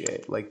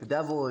appreciate. Like the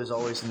devil is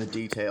always in the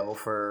detail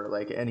for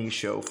like any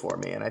show for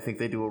me, and I think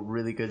they do a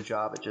really good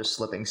job at just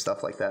slipping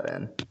stuff like that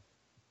in.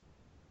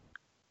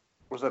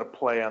 Was that a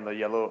play on the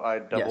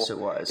yellow-eyed devil? Yes, it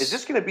was. Is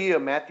this going to be a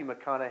Matthew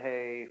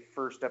McConaughey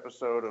first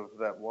episode of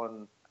that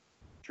one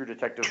True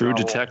Detective True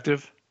novel?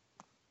 Detective?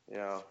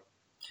 Yeah.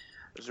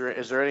 Is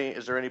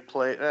there any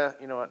play?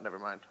 You know what? Never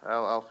mind.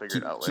 I'll figure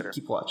it out later.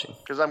 Keep watching.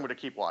 Because I'm going to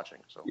keep watching.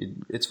 So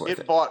it's worth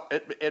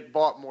it. It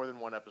bought more than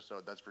one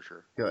episode. That's for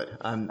sure. Good.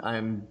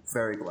 I'm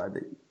very glad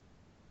that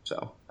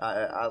So,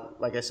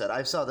 like I said,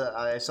 I saw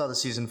the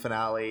season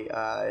finale.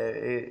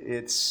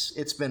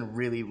 It's been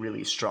really,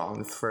 really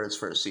strong for its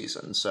first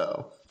season.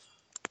 So,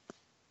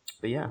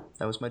 but yeah,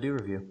 that was my do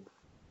review.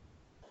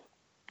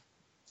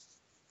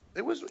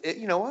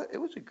 You know what? It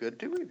was a good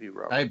do review,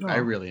 Robert. I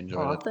really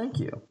enjoyed it. Thank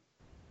you.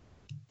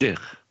 Yeah.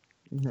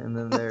 And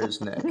then there's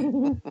Nick.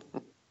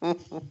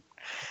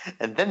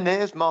 And then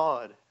there's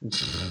Maud.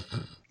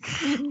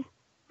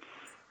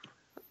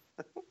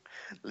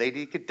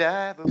 Lady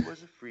Godiva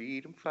was a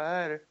freedom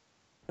fighter.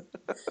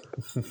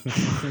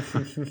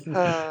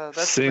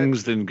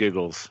 Sings then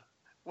giggles.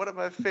 One of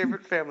my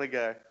favorite Family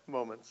Guy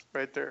moments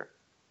right there.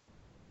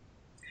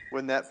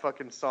 When that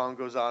fucking song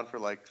goes on for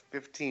like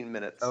 15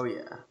 minutes. Oh,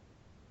 yeah.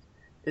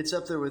 It's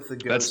up there with the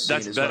ghost scene.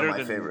 Is one of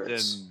my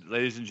favorites. Than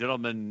ladies and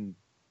gentlemen,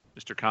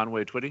 Mr.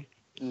 Conway Twitty.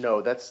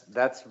 No, that's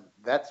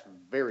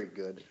very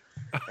good.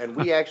 And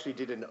we actually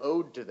did an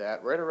ode to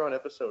that right around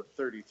episode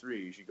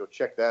 33. You should go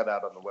check that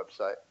out on the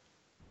website.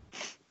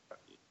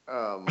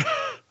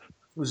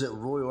 Was it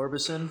Roy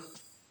Orbison?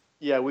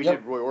 Yeah, we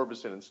did Roy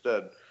Orbison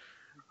instead.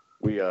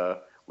 We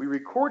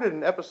recorded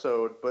an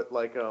episode, but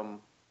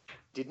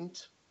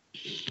didn't.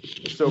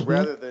 So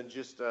rather than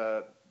just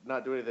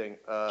not do anything,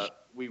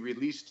 we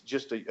released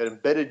just an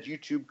embedded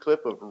YouTube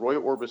clip of Roy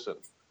Orbison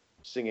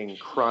singing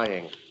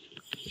 "Crying."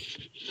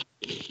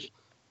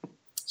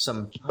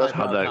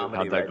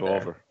 How'd that go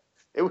over?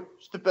 It was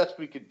the best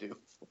we could do.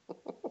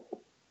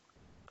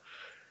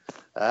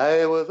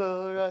 I was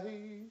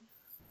alright.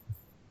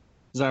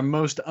 It's our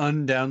most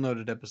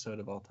undownloaded episode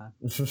of all time.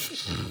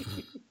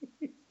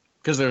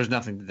 Because there was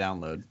nothing to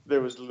download.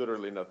 There was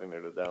literally nothing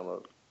there to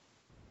download.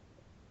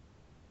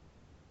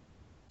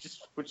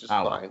 Which is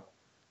fine.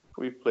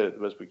 We've played it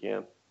the best we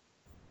can.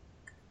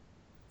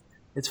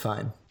 It's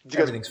fine.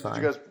 Everything's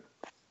fine.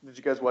 Did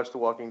you guys watch The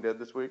Walking Dead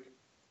this week?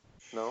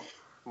 No?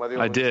 Am I the only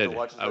I one did. that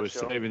watches that I was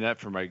show? saving that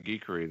for my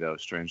geekery, though,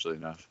 strangely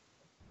enough.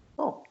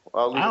 Oh,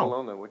 I'll leave it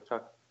alone then. We can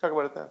talk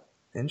about it then.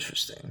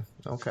 Interesting.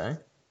 Okay.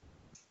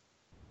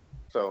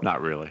 So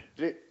not really.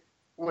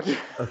 Okay.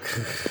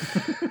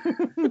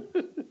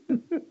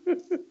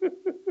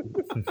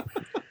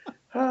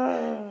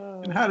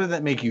 And how did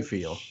that make you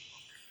feel?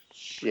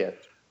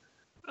 Shit.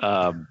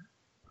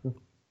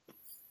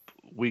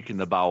 Weak in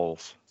the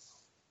bowels.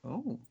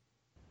 Oh.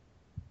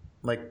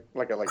 Like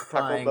crying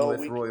Taco Bell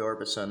with week? Roy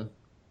Orbison.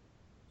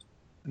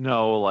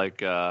 No,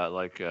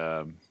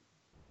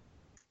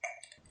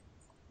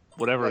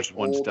 whatever is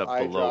one step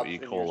below E.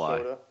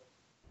 coli.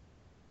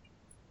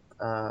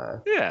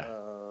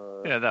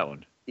 Yeah, that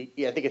one.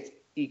 Yeah, I think it's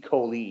E.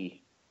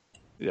 coli.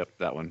 Yep,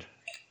 that one.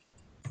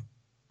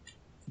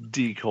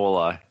 D.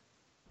 coli.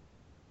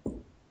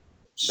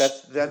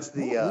 That's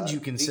the. What would you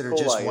consider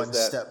just one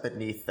step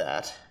beneath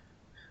that?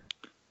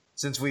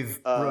 Since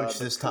we've broached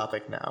this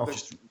topic now.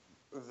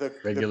 The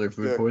regular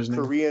food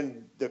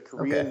poisoning. The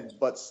Korean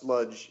butt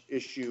sludge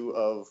issue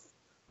of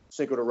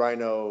Cinco de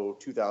Rhino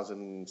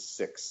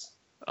 2006.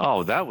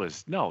 Oh,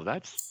 that's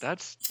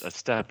a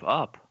step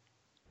up.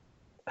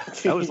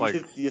 That was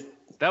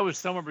that was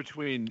somewhere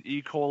between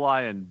E.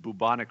 coli and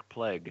bubonic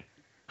plague.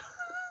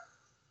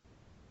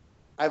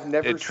 I've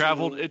never. It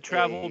traveled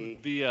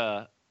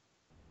via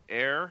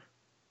air,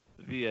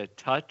 via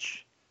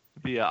touch,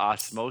 via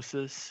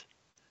osmosis.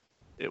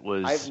 It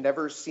was. I've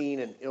never seen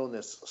an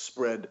illness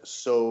spread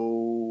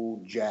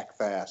so jack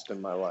fast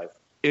in my life.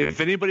 If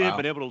anybody had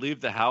been able to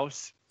leave the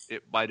house,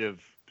 it might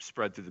have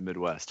spread through the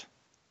Midwest.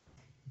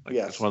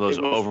 Yes, it's one of those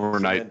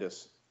overnight.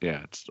 Tremendous.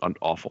 Yeah, it's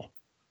awful.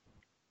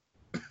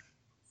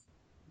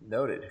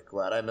 Noted.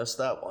 Glad I missed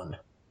that one.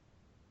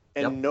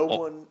 And no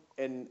one,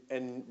 and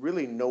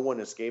really no one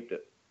escaped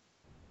it.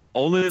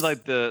 Only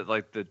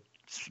the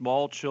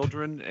small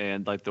children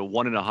and like the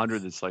 1 in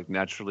 100 that's like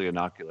naturally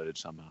inoculated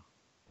somehow.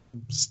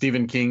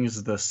 Stephen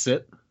King's The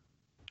Sit.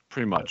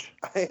 Pretty much.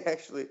 I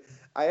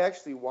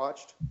actually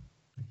watched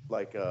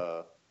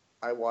the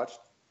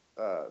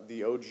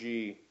OG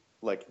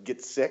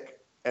get sick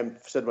and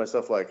said to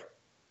myself well,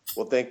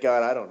 thank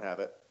God I don't have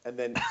it, and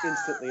then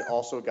instantly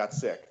also got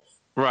sick.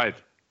 Right.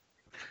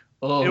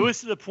 Oh. It was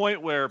to the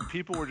point where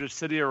people were just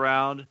sitting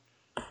around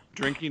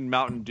drinking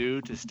Mountain Dew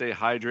to stay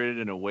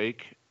hydrated and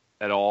awake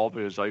at all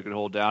because all you could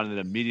hold down, and then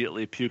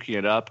immediately puking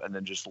it up and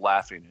then just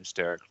laughing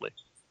hysterically.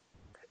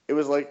 It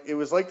was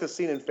like the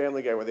scene in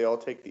Family Guy where they all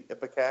take the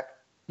Ipecac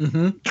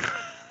and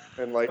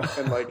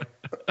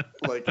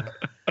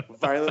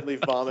violently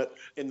vomit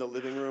in the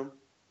living room.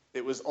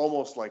 It was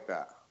almost like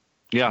that.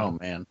 Yeah. Oh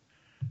man.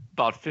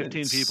 About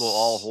 15 people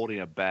all holding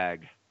a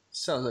bag.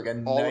 Sounds like a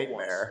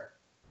nightmare.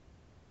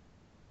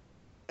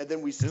 And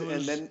then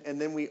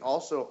we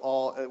also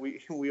all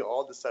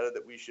decided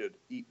that we should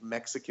eat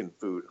Mexican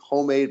food,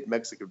 homemade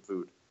Mexican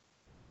food,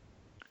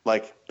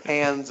 like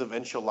pans of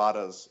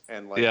enchiladas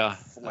and that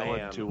flan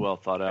wasn't too well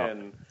thought out,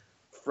 and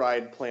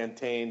fried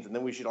plantains, and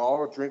then we should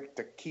all drink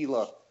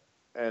tequila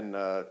and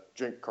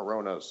drink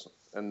Coronas,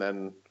 and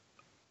then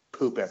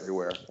poop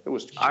everywhere. It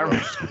was. I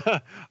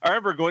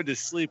remember going to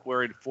sleep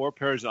wearing 4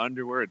 pairs of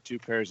underwear and 2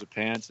 pairs of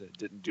pants, and it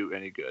didn't do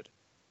any good.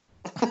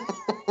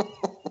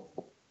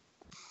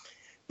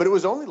 But it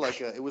was only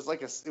like a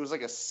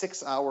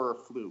 6-hour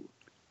flu.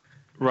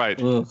 Right.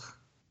 Ugh.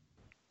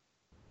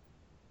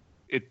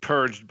 It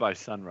purged by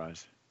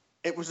sunrise.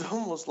 It was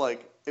almost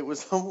like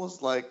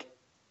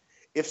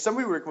if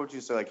somebody were to come up to you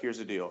and say, like, here's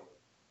the deal.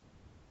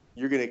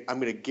 I'm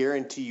gonna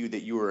guarantee you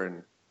that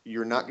you're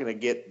not gonna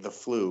get the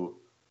flu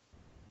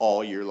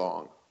all year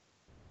long,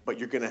 but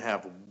you're gonna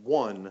have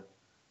one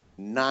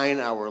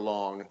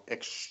 9-hour-long,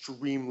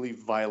 extremely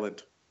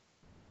violent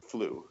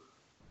flu.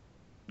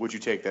 Would you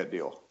take that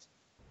deal?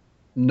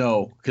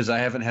 No, because I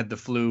haven't had the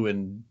flu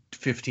in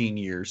 15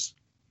 years.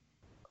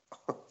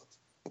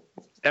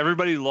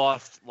 Everybody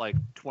lost like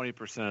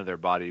 20% of their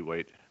body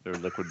weight, their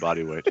liquid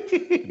body weight,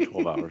 in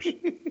 12 hours.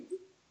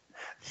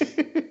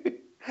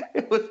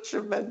 It was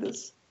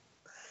tremendous.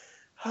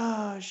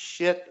 Oh,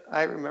 shit.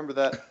 I remember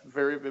that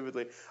very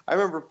vividly. I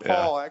remember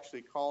Paul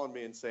actually calling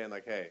me and saying,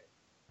 like, hey,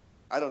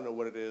 I don't know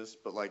what it is,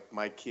 but, like,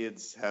 my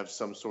kids have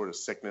some sort of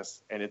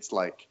sickness, and it's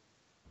like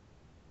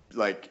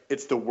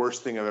it's the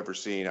worst thing I've ever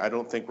seen. I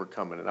don't think we're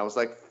coming. And I was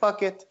like,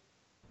 fuck it.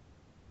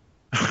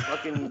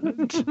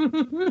 Fucking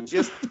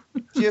just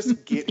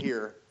get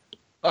here.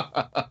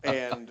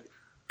 And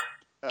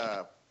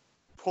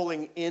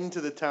pulling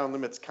into the town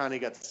limits, Connie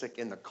got sick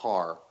in the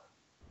car.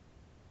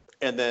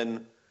 And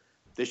then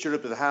they showed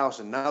up to the house,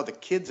 and now the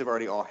kids have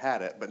already all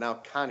had it, but now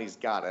Connie's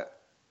got it.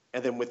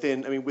 And then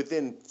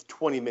within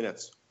 20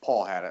 minutes,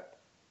 Paul had it.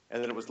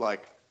 And then it was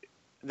like,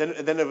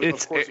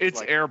 of course it's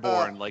like,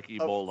 airborne like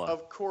Ebola.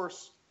 Of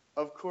course,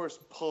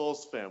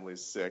 Paul's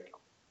family's sick.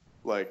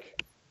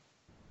 Like,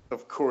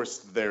 of course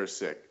they're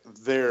sick.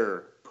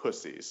 They're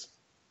pussies.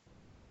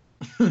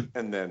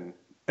 and then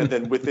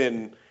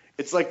within,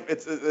 it's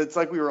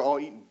like we were all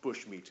eating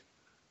bushmeat.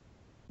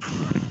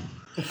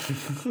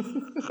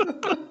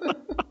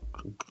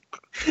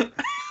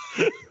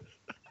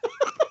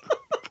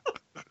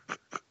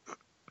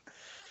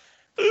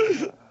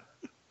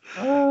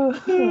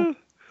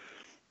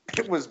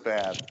 It was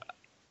bad.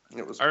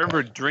 I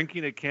remember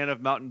drinking a can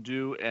of Mountain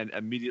Dew and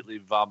immediately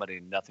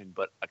vomiting nothing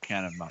but a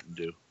can of Mountain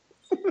Dew.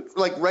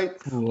 Like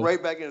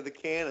right back into the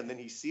can, and then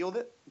he sealed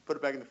it and put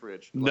it back in the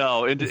fridge.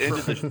 No, into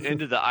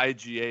the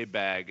IGA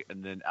bag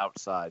and then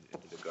outside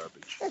into the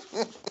garbage.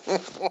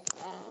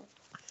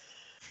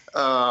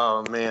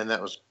 Oh man,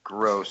 that was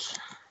gross.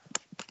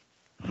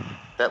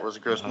 That was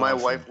gross. My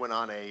wife went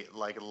on a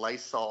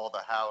Lysol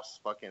the house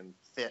fucking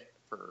fit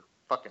for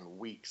fucking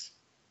weeks.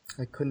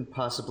 I couldn't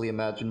possibly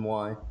imagine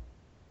why.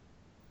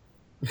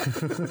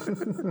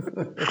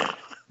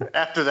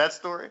 After that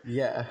story?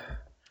 Yeah.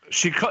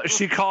 She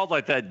called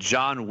like that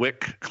John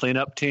Wick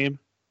cleanup team.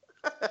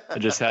 I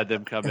just had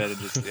them come in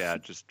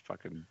and just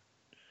fucking.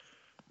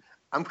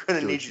 I'm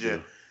gonna need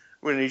you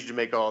to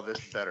make all this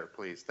better,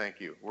 please. Thank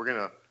you. We're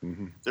gonna.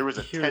 Mm-hmm. There was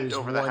a tent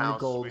over the house. Here's one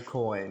gold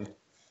coin.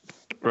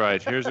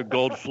 Right. Here's a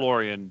gold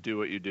Florian. Do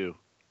what you do.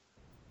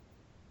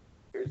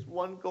 Here's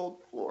one gold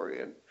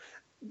Florian.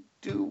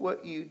 Do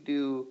what you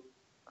do.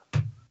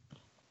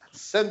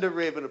 Send a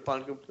raven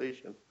upon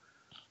completion.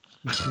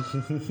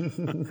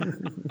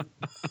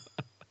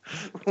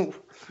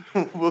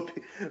 We'll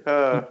be,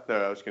 no,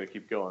 I was going to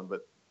keep going,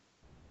 but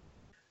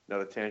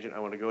not a tangent I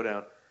want to go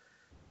down.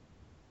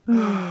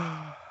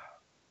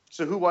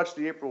 So who watched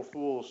the April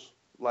Fool's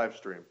live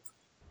stream?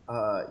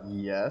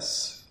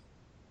 Yes.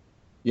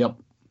 Yep.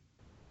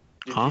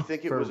 Did you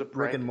think it was a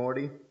prank? Rick and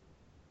Morty?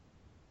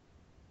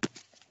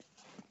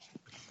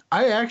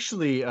 I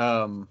actually,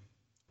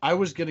 I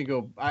was gonna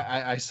go.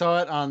 I saw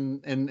it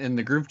in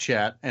the group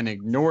chat and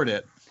ignored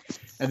it,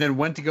 and then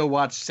went to go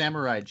watch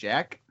Samurai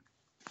Jack,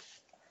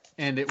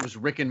 and it was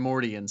Rick and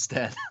Morty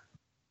instead.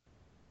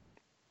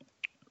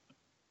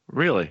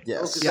 Really?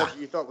 Yes. That's what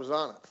you thought was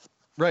on it.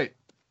 Right.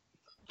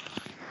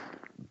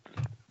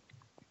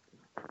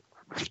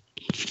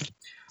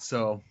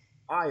 So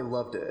I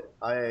loved it.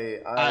 I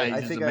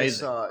think amazing. I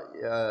saw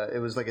it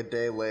was like a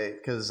day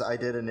late because I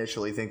did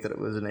initially think that it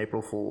was an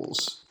April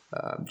Fool's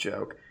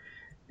joke.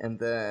 And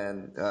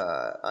then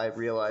I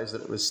realized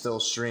that it was still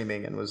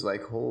streaming and was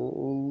like,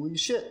 holy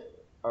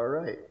shit. All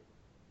right.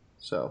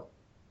 So.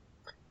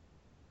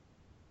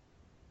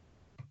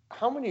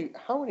 How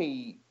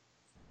many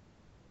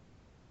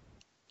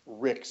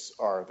Ricks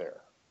are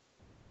there?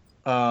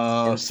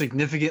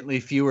 Significantly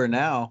fewer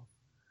now.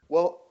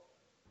 Well,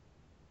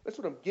 that's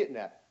what I'm getting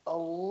at. A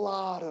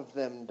lot of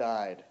them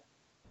died.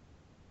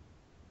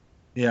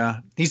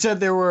 Yeah. He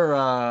said there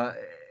were,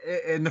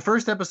 in the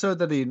first episode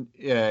that he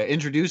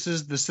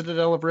introduces the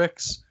Citadel of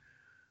Ricks,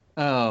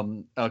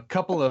 a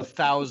couple of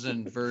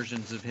thousand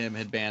versions of him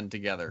had band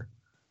together.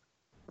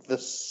 The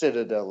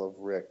Citadel of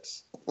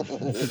Ricks.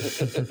 Welcome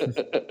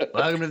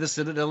to the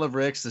Citadel of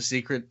Ricks, the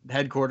secret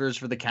headquarters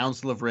for the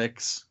Council of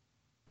Ricks.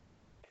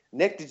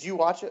 Nick, did you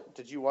watch it?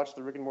 Did you watch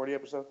the Rick and Morty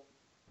episode?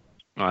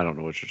 I don't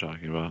know what you're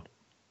talking about.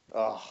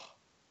 Oh,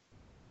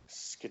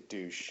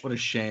 skadoosh. What a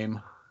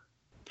shame.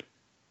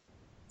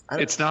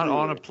 It's not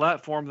on a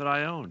platform that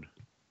I own.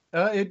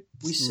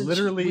 It's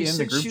literally in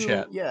the group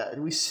chat. Yeah,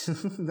 we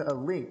sent a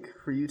link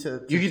for you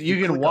to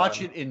you can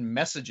watch it in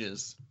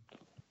messages.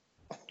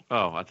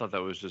 Oh, I thought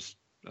that was just.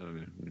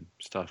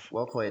 stuff.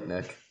 Well played,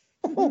 Nick.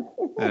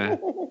 Yeah.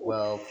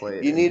 Well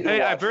played. You need to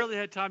Hey, I watch it. barely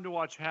had time to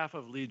watch half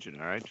of Legion.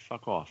 All right,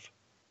 fuck off.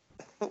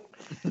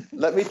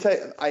 Let me tell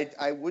you,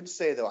 I would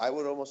say, though, I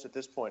would almost at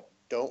this point,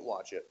 don't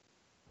watch it.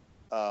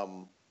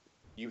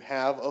 You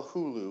have a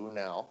Hulu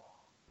now.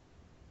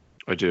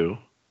 I do.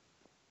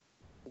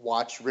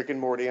 Watch Rick and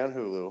Morty on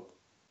Hulu.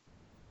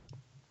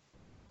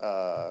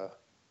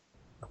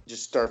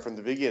 Just start from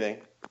the beginning.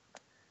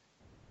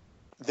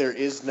 There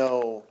is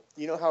no,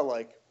 you know how,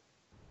 like,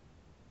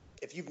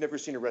 if you've never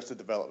seen Arrested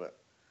Development,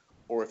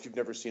 or if you've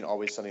never seen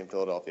Always Sunny in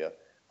Philadelphia,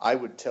 I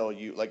would tell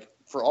you, like,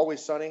 for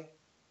Always Sunny,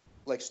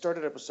 like, start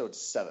at episode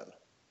 7.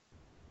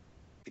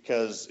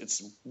 Because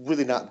it's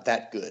really not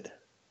that good.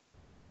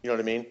 You know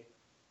what I mean?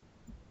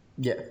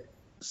 Yeah.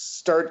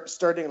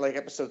 Starting like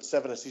episode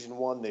 7 of season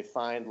 1, they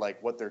find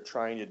like what they're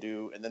trying to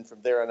do, and then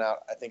from there on out,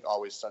 I think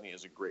Always Sunny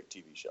is a great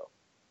TV show.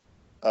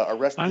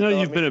 Arrested I know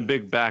you've Development- been a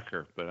big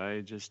backer, but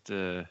I just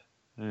Oh,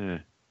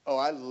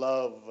 I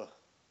love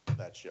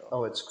that show.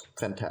 Oh, it's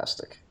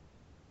fantastic.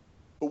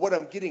 But what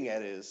I'm getting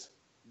at is,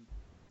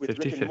 with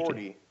Rick 50-50. and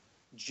Morty,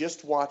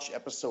 just watch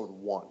episode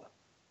 1,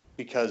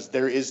 because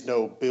there is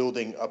no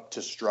building up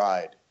to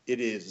stride. It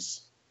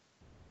is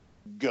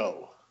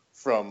go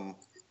from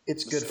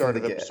It's the good start from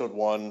of the get. episode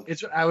 1.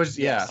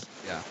 Yes.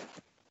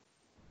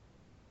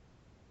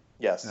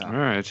 Yes. All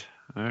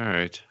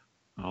right.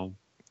 I'll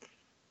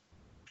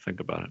think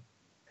about it.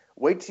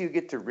 Wait till you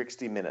get to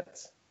Rixty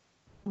Minutes.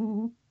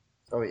 Oh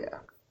yeah.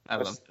 I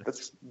love it.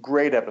 That's a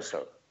great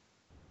episode.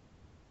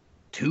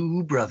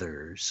 Two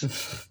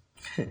brothers.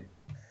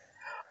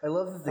 I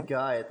love that the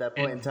guy at that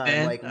point in time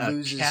Invent like a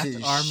loses cat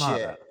his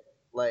armada. shit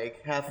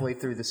like halfway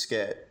through the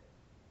skit.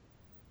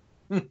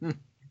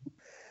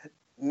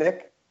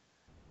 Nick,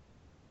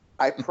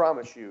 I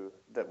promise you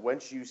that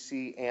once you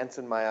see Ants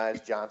in My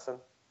Eyes Johnson,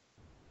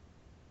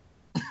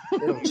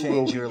 It'll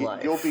change your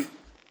life.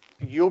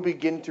 You'll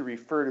begin to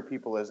refer to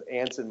people as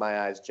Ants in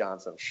My Eyes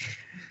Johnson.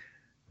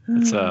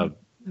 It's a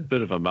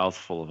bit of a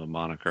mouthful of a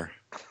moniker.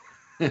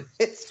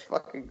 It's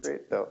fucking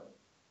great, though.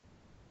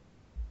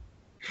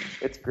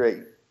 It's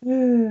great.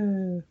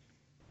 So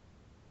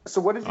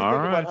what did you All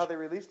think right. about how they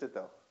released it,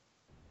 though?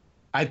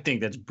 I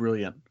think that's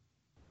brilliant.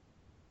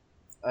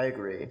 I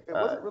agree. It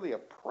wasn't really a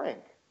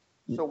prank.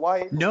 So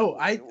why? No,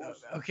 it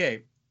was-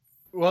 okay.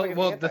 Well, like an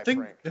the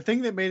anti-prank.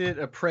 thing that made it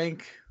a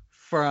prank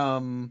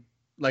from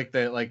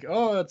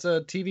oh, it's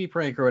a TV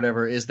prank or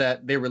whatever is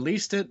that they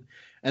released it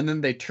and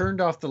then they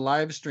turned off the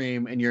live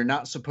stream, and you're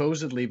not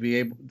supposed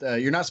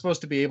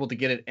to be able to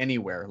get it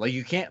anywhere. Like,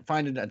 you can't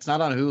find it. It's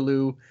not on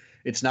Hulu.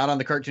 It's not on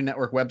the Cartoon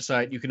Network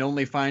website. You can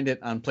only find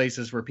it on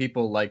places where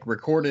people like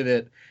recorded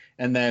it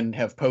and then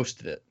have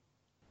posted it.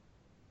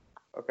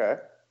 Okay.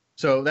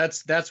 So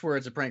that's where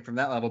it's a prank from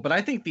that level. But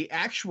I think the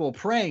actual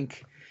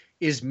prank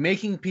is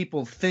making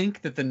people think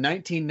that the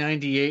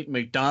 1998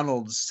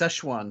 McDonald's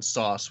Szechuan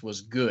sauce was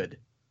good.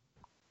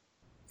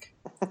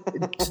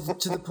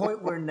 to the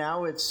point where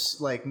now it's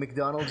like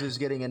McDonald's is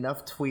getting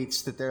enough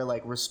tweets that they're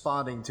like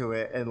responding to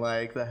it, and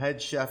like the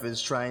head chef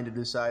is trying to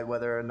decide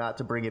whether or not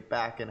to bring it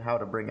back and how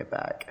to bring it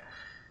back.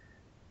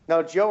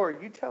 Now, Joe,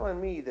 are you telling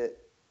me that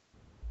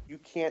you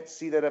can't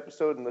see that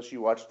episode unless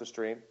you watch the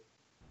stream?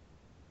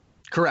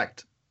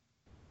 Correct.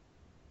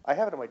 I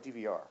have it on my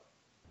DVR.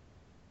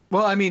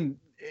 Well, I mean,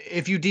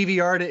 if you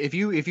DVR'd it, if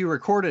you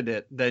recorded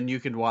it, then you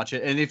can watch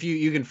it, and if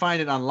you can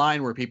find it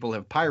online where people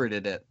have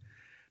pirated it,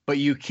 but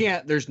you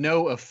can't. There's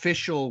no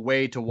official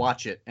way to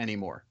watch it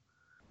anymore.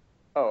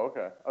 Oh,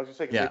 okay. I was just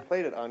saying, 'cause Yeah. they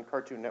played it on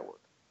Cartoon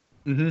Network.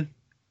 Mm-hmm.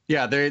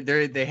 Yeah,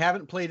 they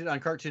haven't played it on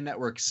Cartoon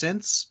Network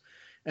since,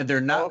 and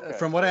they're not. Oh, okay.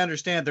 From what I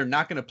understand, they're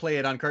not going to play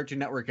it on Cartoon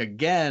Network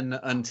again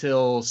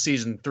until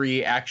season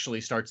 3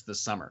 actually starts this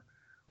summer.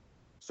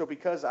 So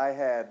because I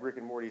had Rick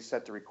and Morty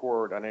set to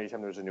record on any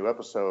time there's a new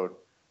episode,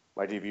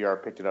 my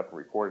DVR picked it up and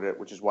recorded it,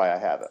 which is why I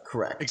have it.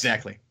 Correct.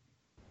 Exactly.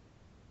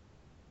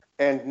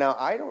 And now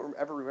I don't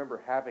ever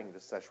remember having the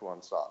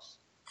Szechuan sauce.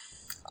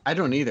 I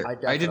don't either. I I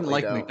didn't definitely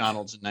like don't.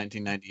 McDonald's in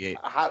 1998.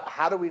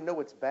 How do we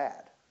know it's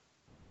bad?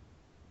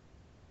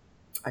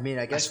 I mean,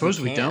 I guess suppose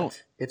we can't.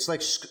 don't. It's like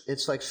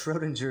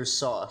Schrodinger's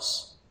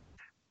sauce.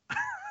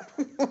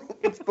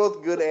 It's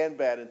both good and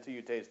bad until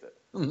you taste it.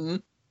 Mm-hmm.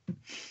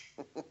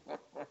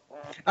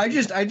 I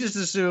just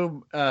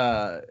assume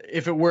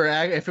if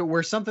it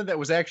were something that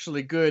was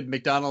actually good,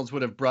 McDonald's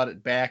would have brought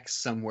it back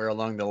somewhere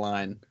along the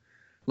line,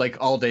 like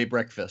all day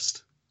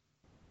breakfast.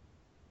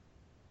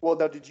 Well,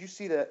 now, did you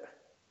see that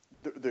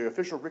the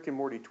official Rick and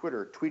Morty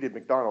Twitter tweeted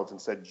McDonald's and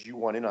said, "Do you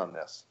want in on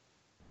this?"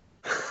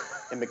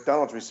 And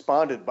McDonald's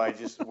responded by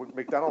just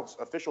McDonald's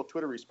official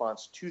Twitter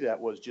response to that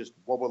was just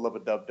 "Wubba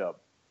lubba dub dub."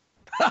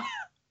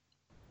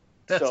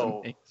 That's So-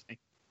 amazing.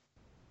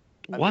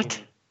 I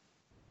What?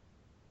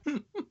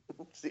 mean,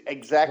 see,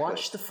 exactly.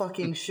 Watch the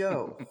fucking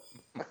show.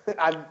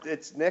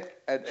 It's Nick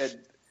and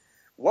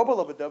Wubba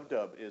lubba dub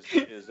dub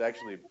is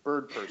actually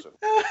bird person.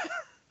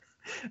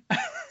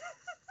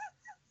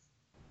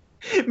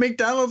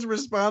 McDonald's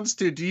response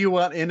to "Do you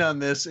want in on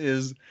this?"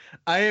 is,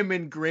 "I am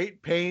in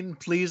great pain.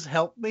 Please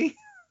help me."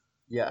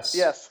 Yes.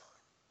 Yes.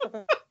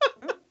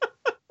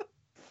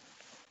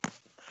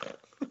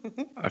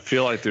 I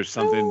feel like there's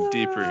something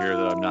deeper here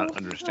that I'm not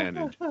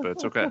understanding, but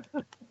it's okay.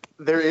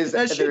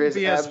 That shouldn't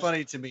be as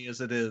funny to me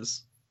as it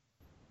is.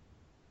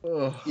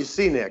 Ugh. You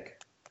see,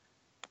 Nick.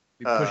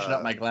 Be pushing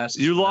up my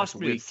glasses. You lost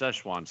me at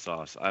Szechuan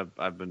sauce.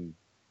 I've been.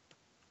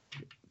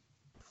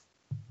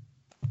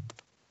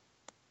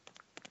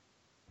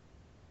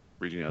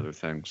 Reading other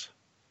things.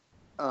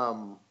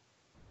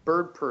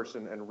 Bird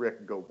Person and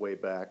Rick go way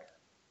back.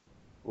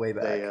 Way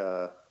back.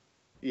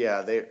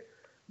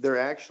 They're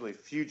actually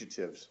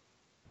fugitives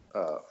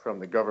from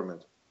the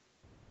government.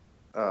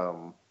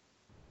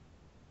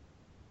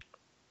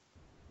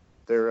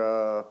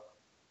 They're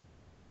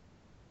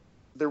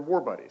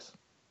war buddies.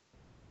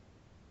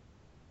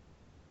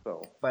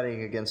 So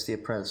fighting against the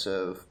Apprentice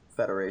of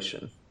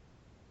Federation.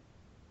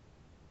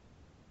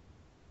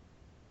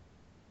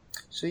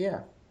 So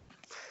yeah.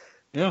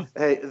 Yeah.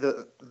 Hey,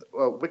 the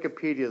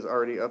Wikipedia's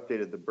already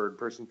updated the Bird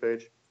Person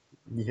page.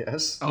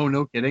 Yes. Oh,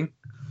 no kidding.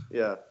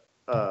 Yeah.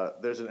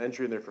 There's an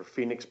entry in there for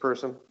Phoenix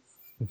Person.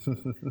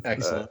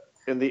 Excellent.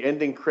 In the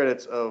ending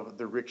credits of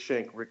the Rick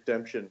Shank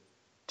Redemption,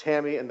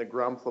 Tammy and the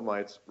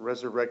Gromflamites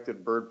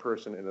resurrected Bird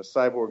Person in a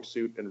cyborg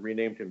suit and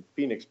renamed him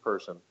Phoenix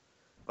Person.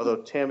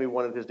 Although Tammy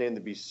wanted his name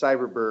to be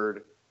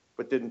Cyberbird,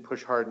 but didn't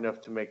push hard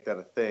enough to make that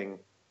a thing,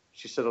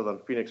 she settled on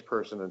Phoenix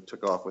Person and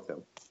took off with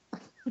him.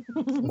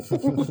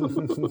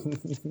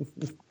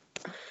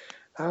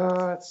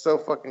 It's so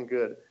fucking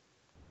good.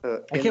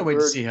 I can't wait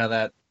to see how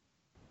that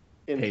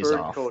pays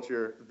bird off.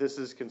 culture, this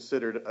is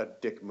considered a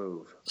dick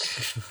move.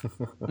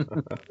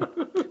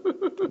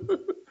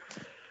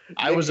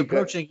 I was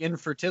approaching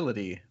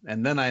infertility,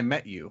 and then I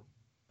met you.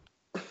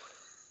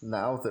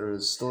 Now there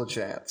is still a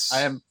chance.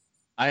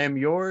 I am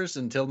yours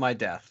until my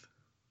death.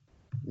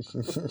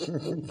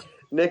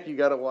 Nick, you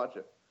gotta watch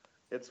it.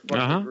 It's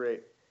fucking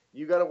great.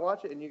 You gotta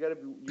watch it, and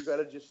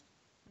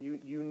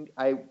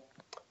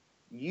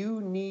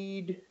you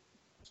need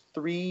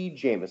 3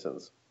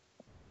 Jamesons.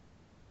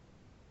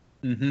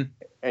 Mm-hmm.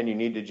 And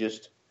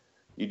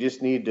you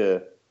just need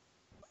to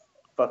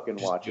fucking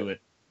watch it.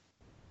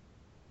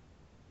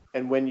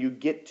 And when you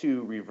get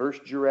to Reverse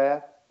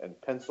Giraffe and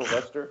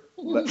Pencilvester,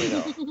 let me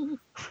know.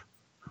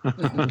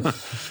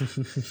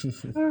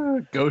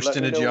 Ghost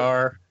in a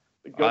jar.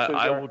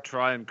 I will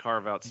try and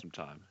carve out some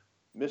time.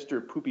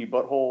 Mr. Poopy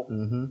Butthole.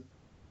 Mm-hmm.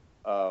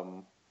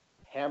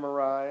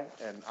 Hammer Eye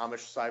and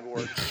Amish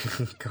Cyborg.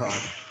 God.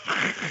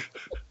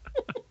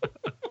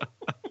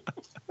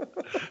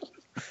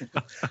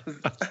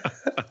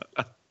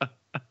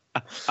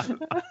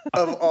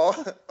 of all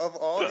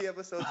the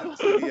episodes of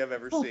TV I've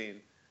ever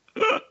seen,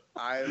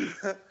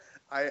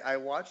 I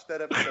watched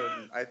that episode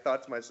and I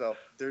thought to myself,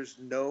 there's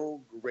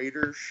no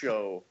greater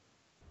show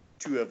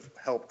to have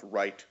helped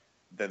write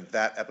than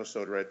that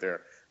episode right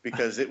there.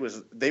 Because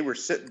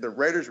the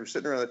writers were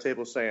sitting around the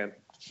table saying,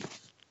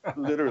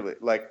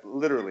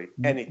 literally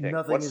anything.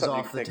 Nothing is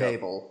off the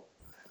table.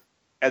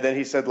 And then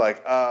he said, what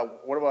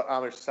about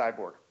Amish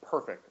Cyborg?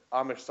 Perfect.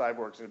 Amish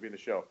Cyborg's going to be in the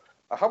show.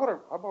 How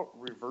about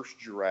Reverse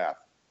Giraffe?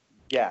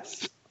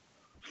 Yes.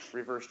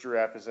 Reverse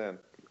Giraffe is in.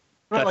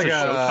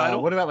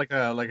 What about like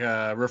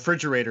a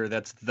refrigerator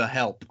that's the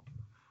help?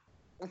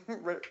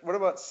 What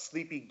about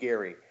Sleepy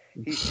Gary?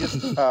 He's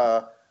just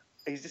a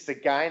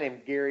guy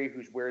named Gary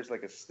who wears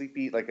like a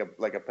sleepy like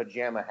a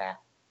pajama hat,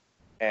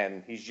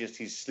 and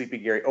he's Sleepy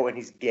Gary. Oh, and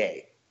he's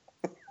gay.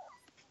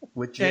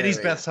 And he's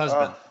Beth's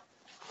husband.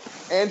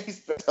 And he's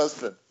Beth's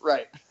husband.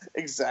 Right.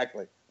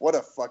 Exactly. What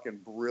a fucking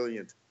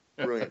brilliant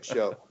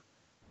show.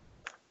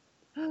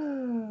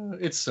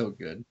 It's so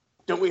good.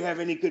 Don't we have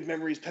any good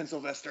memories,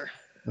 Pencilvester?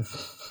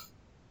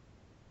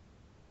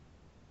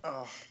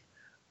 Oh.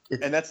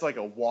 And that's like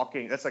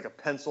that's like a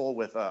pencil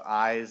with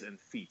eyes and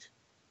feet,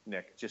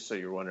 Nick, just so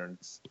you're wondering.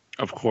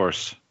 Of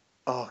course.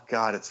 Oh,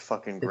 God, it's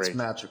fucking great. It's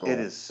magical. It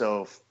is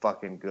so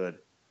fucking good.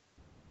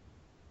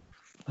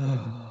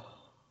 But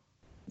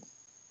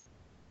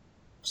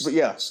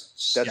yeah,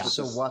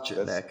 so watch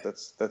it, Nick.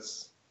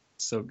 That's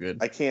so good.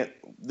 I can't.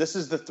 This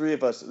is the 3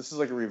 of us. This is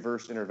like a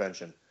reverse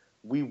intervention.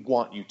 We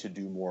want you to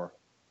do more,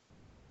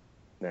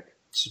 Nick.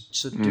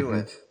 So do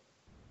it.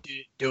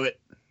 Do it.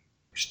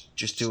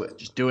 Just do it.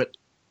 Just do it.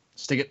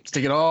 Stick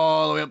it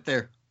all the way up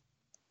there.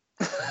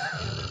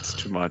 It's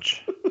too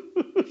much.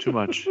 Too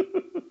much.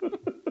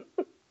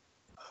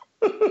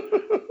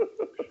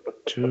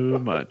 Too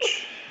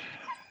much.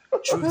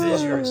 Truth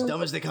is, you're as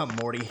dumb as they come,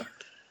 Morty.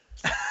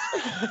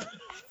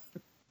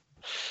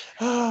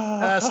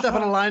 Step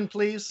on a line,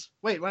 please.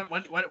 Wait, why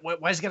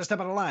is he got to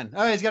step on a line?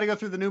 Oh, he's got to go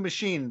through the new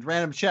machine.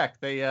 Random check.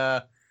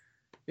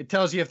 It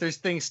tells you if there's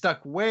things stuck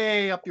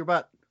way up your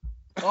butt,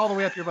 all the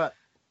way up your butt.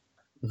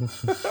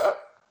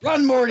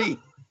 Run, Morty!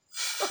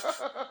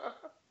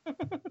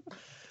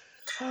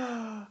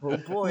 Oh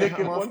boy, Nick,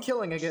 I'm off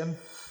killing again.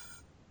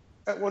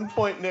 At one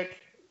point, Nick,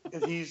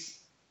 he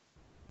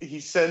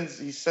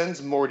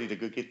sends Morty to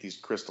go get these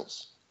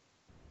crystals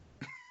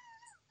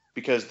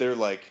because they're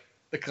like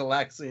the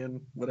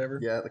Calaxian, whatever.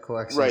 Yeah, the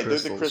Calaxian. Right,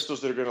 crystals. They're the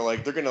crystals that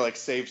are gonna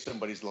save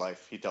somebody's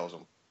life. He tells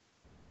them,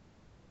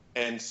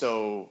 and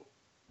so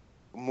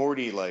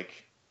Morty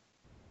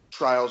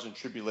trials and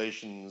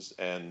tribulations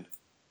and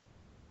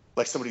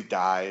like somebody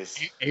dies.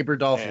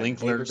 Aberdolf And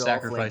Linkler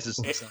sacrifices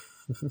himself.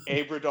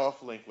 Aberdolf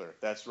Linkler.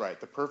 That's right.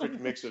 The perfect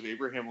mix of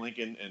Abraham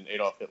Lincoln and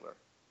Adolf Hitler.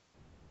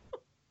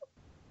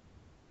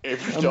 A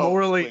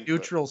morally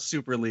neutral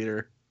super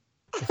leader.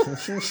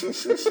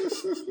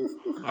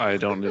 I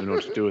don't even know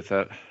what to do with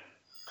that.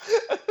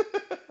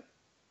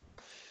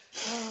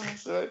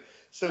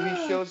 So he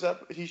shows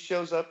up. He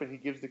shows up and he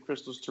gives the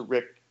crystals to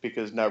Rick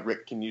because now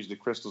Rick can use the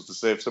crystals to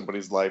save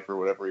somebody's life or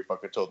whatever he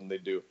fucking told him they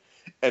do.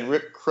 And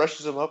Rick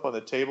crushes them up on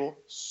the table,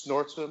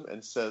 snorts them,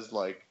 and says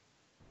like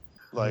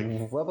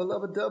wubba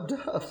lubba dub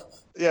dub.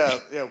 Yeah.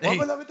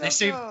 Wubba lubba dub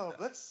dub.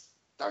 Let's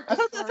start this party. I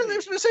thought they were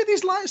going to say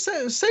these lines.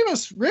 Save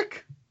us,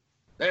 Rick.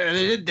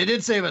 They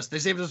did save us. They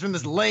saved us from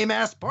this lame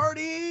ass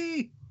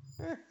party.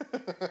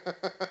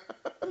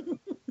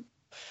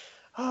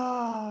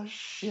 Oh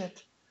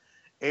shit.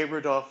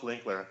 Aberdolf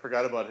Linkler. I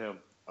forgot about him.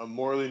 A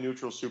morally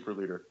neutral super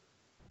leader.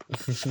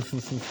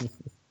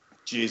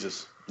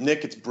 Jesus.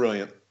 Nick, it's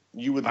brilliant.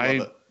 You would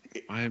love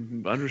it.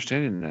 I'm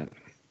understanding that.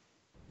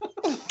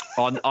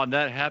 On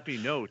that happy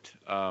note,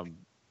 have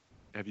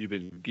you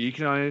been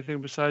geeking on anything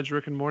besides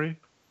Rick and Morty,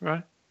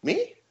 right?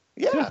 Me?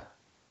 Yeah,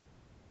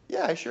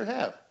 I sure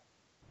have.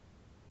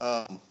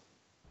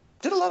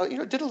 Did a lot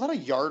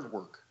of yard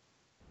work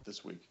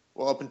this week.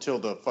 Well, up until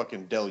the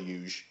fucking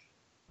deluge.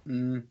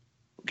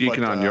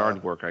 Geeking on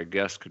yard work, I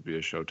guess, could be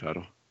a show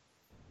title.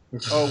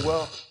 Oh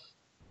well.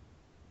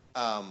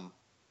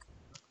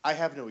 I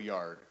have no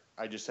yard.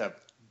 I just have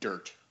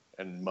dirt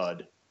and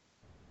mud.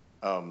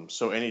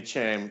 So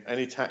anytime I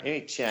get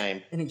a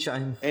chance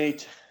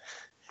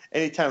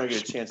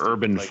to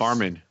urban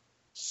farming,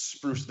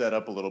 spruce that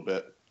up a little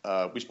bit.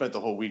 We spent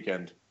the whole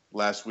weekend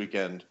last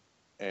weekend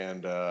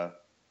and a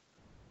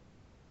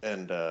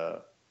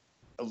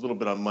little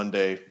bit on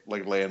Monday,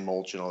 like laying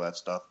mulch and all that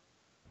stuff.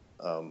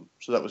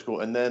 So that was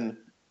cool. And then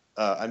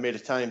I made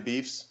Italian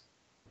beefs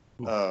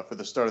for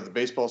the start of the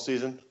baseball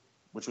season,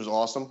 which was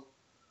awesome.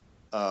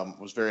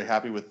 Was very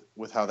happy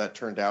with how that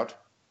turned out.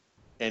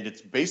 And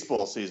it's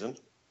baseball season,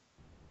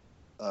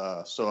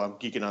 so I'm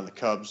geeking on the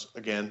Cubs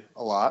again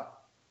a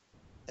lot.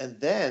 And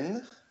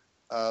then,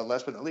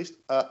 last but not least,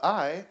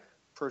 I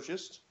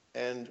purchased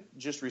and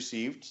just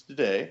received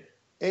today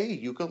a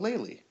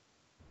ukulele.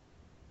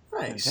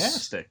 Nice.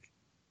 Fantastic.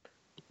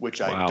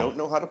 Which I don't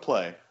know how to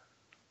play,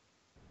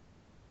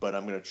 but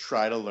I'm going to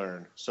try to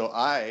learn. So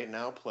I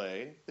now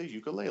play the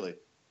ukulele.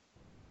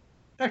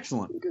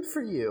 Excellent. Good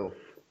for you.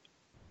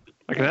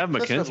 I can have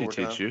Mackenzie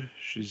teach you.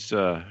 She's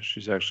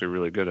actually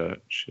really good at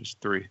it. She has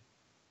 3.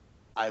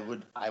 I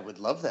would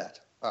love that.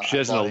 She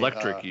has an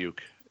electric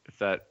uke, if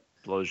that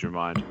blows your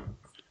mind.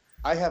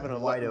 I have an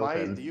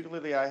electric. The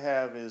ukulele I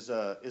have is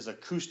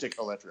acoustic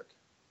electric.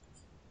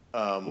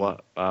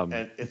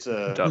 And it's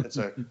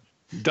a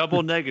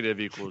double negative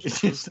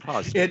equals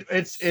positive.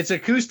 It's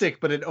acoustic,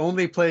 but it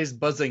only plays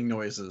buzzing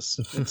noises.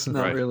 It's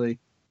not really.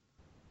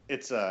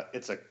 It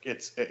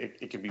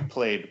can be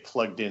played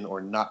plugged in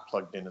or not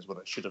plugged in is what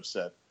I should have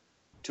said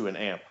to an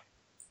amp.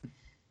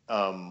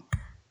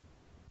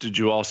 Did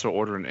you also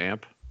order an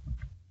amp?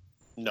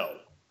 No,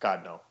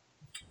 God no.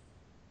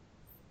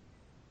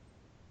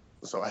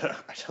 So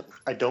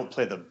I don't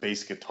play the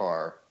bass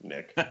guitar,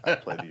 Nick. I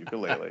play the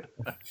ukulele.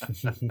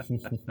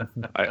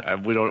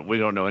 We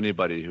don't know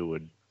anybody who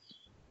would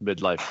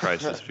midlife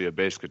crisis via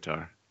bass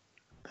guitar.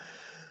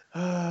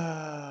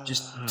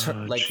 Just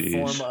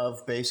form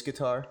of bass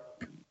guitar.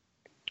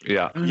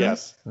 Yeah. Mm-hmm.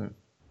 Yes.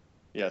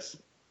 Yes.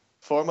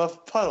 Form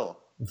of puddle.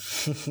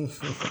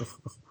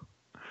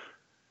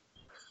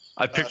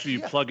 I picture you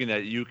plugging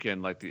that uke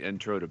in like the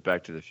intro to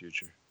Back to the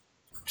Future.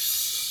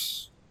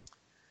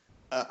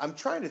 I'm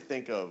trying to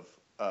think of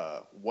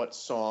what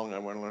song I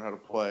want to learn how to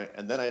play,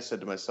 and then I said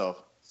to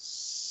myself,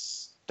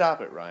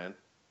 "Stop it, Ryan.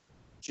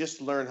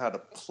 Just learn how to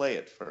play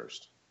it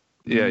first."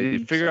 Yeah,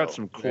 you figure out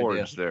some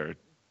chords there.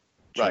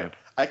 Right.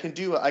 I could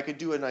do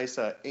a nice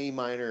A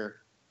minor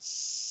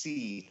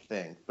C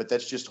thing, but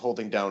that's just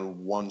holding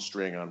down one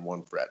string on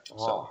one fret.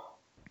 So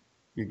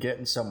you're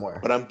getting somewhere.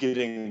 But I'm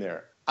getting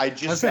there.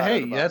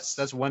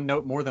 That's one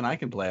note more than I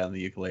can play on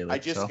the ukulele. I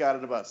just got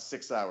it about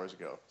 6 hours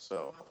ago.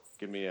 So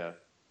give me a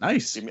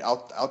nice.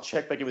 I'll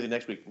check back in with you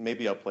next week.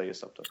 Maybe I'll play you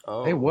something.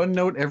 Oh. Hey, one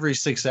note every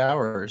 6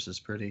 hours is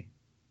pretty.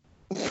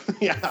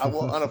 Yeah,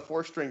 well, on a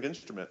 4-stringed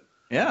instrument.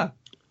 Yeah.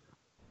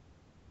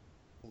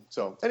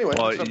 So anyway,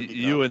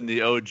 you and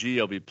the OG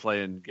will be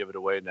playing "Give It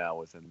Away" now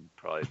within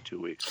probably 2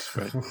 weeks,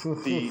 right?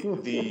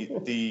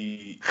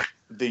 the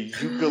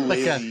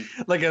ukulele,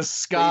 like a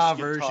ska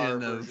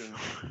version of.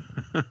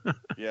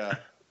 Yeah,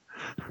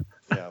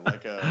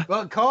 like a.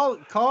 Well,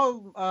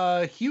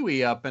 call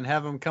Huey up and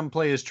have him come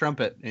play his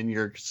trumpet in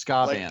your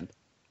ska band.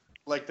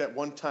 Like that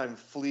one time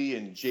Flea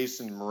and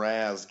Jason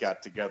Mraz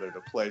got together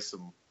to play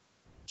some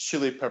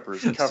Chili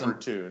Peppers cover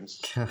tunes.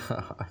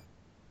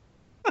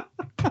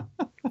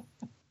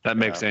 That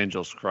makes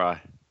angels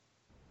cry.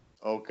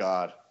 Oh,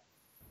 God.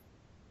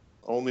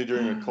 Only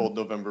during a cold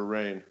November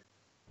rain.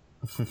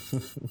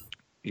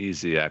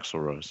 Easy,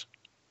 Axl Rose.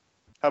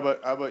 How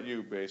about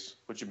you, Base?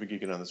 What you been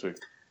geeking on this week?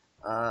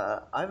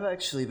 I've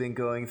actually been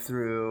going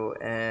through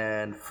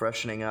and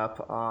freshening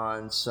up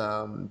on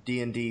some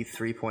D&D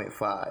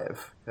 3.5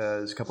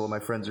 because a couple of my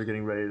friends are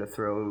getting ready to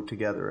throw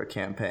together a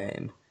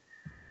campaign.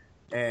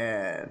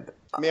 And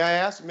may I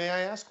ask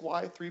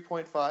why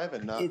 3.5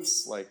 and not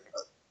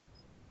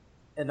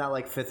and not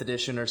like 5th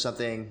edition or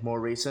something more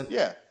recent?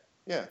 Yeah.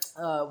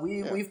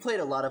 We've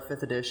played a lot of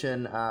 5th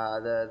edition.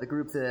 The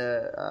group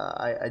that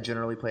I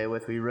generally play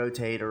with, we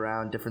rotate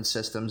around different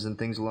systems and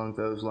things along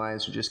those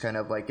lines to just kind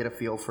of like get a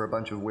feel for a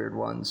bunch of weird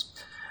ones.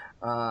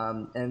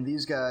 And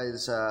these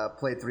guys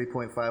played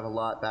 3.5 a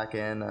lot back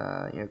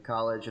in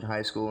college and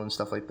high school and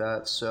stuff like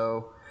that.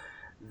 So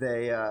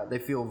they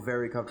feel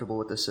very comfortable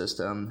with the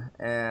system,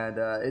 and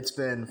it's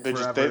been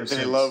forever.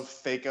 They love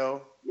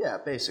FACO. Yeah,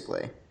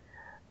 basically.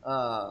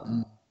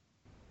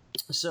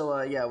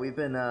 So, we've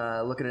been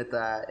looking at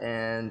that,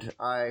 and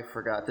I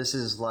forgot. This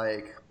is,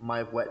 like,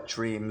 my wet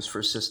dreams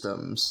for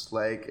systems.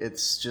 Like,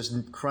 it's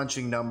just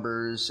crunching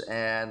numbers,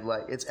 and,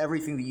 like, it's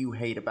everything that you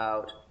hate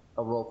about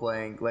a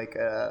role-playing, like,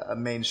 a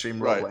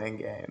mainstream role-playing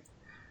game.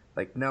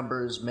 Like,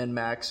 numbers,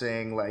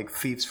 min-maxing, like,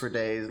 feats for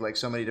days, like,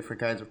 so many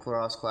different kinds of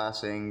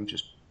cross-classing,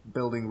 just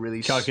building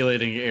really...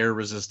 Calculating air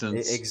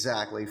resistance.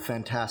 Exactly.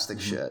 Fantastic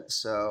shit.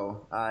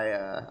 So,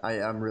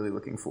 I'm really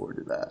looking forward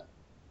to that.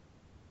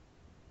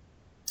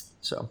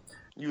 So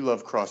you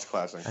love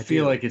cross-classing. I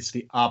feel like it's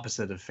the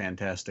opposite of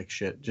fantastic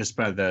shit, just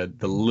by the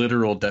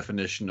literal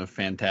definition of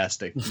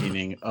fantastic,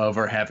 meaning of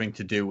or having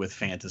to do with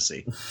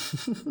fantasy.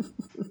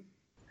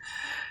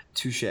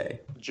 Touche.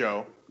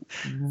 Joe.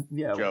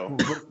 Yeah. Joe.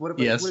 What have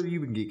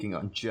you been geeking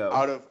on, Joe?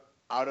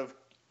 Out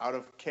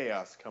of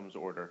chaos comes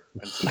order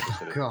and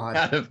simplicity.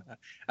 God.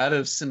 Out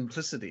of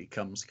simplicity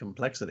comes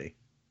complexity.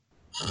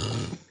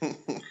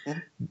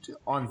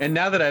 And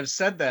now that I've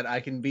said that,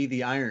 I can be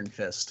the Iron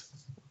Fist.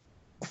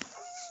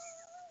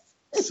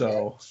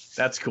 So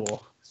that's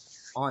cool.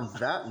 On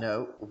that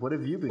note, what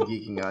have you been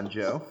geeking on,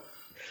 Joe?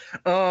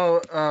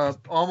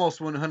 Almost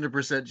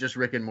 100% just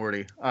Rick and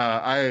Morty.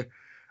 I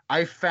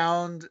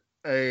found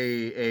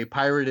a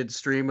pirated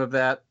stream of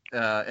that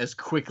as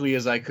quickly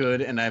as I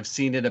could, and I've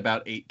seen it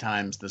about 8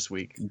 times this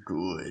week.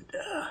 Good.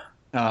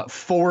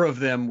 4 of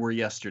them were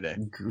yesterday.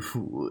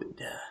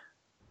 Good.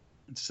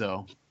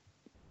 So,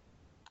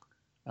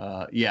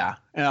 yeah.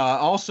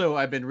 Also,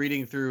 I've been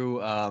reading through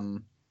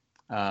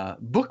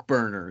Book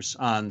Burners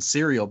on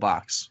Serial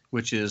Box,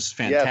 which is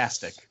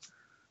fantastic.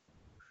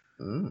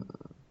 Yes.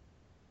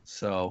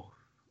 So,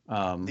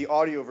 the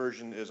audio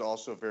version is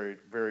also very,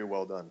 very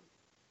well done.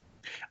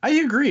 I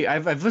agree.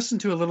 I've listened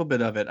to a little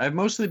bit of it. I've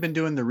mostly been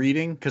doing the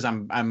reading because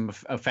I'm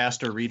a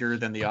faster reader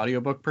than the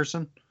audiobook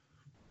person,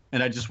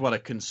 and I just want to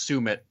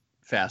consume it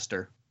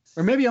faster.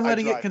 Or maybe I'm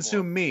letting it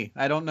consume me.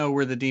 I don't know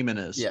where the demon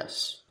is.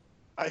 Yes.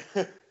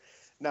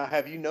 Now,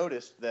 have you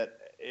noticed that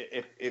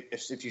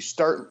if you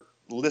start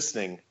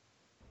listening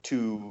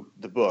to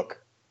the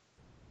book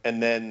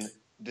and then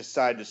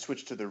decide to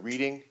switch to the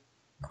reading,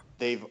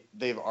 they've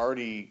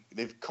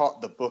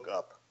caught the book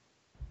up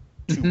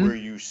to where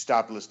you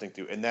stopped listening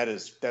to, and that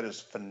is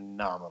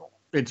phenomenal.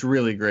 It's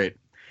really great.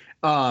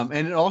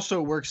 And it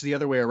also works the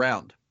other way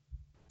around.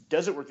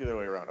 Does it work the other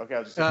way around? Okay, I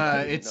was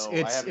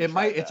just it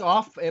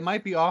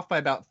might be off by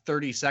about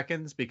 30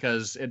 seconds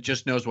because it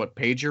just knows what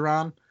page you're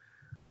on.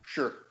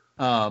 Sure.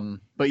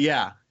 But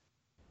yeah,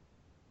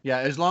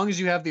 as long as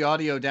you have the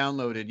audio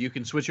downloaded, you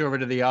can switch over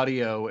to the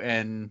audio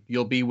and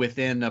you'll be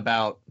within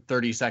about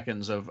 30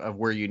 seconds of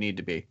where you need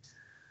to be.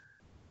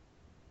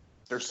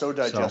 They're so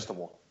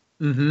digestible.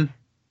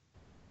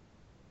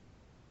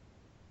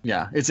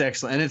 Yeah, it's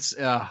excellent. And it's,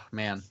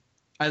 man,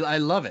 I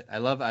love it. I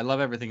love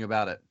everything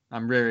about it.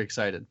 I'm very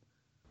excited.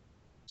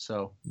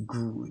 So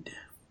good.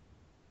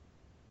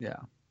 Yeah.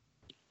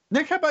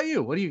 Nick, how about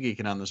you? What are you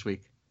geeking on this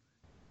week?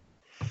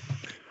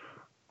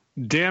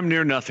 Damn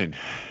near nothing.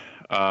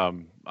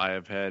 I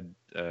have had,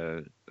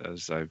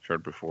 as I've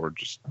heard before,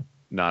 just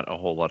not a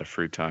whole lot of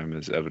free time,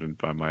 as evident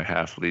by my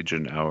half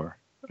Legion hour.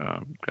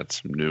 Got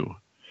some new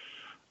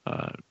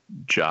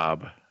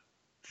job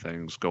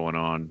things going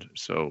on,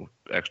 so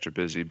extra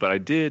busy. But I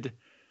did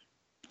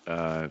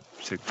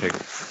take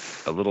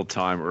a little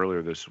time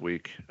earlier this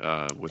week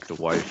with the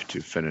wife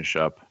to finish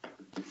up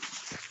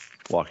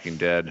Walking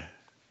Dead,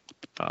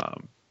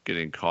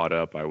 getting caught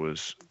up. I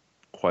was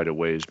quite a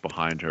ways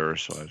behind her,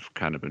 so I've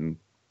kind of been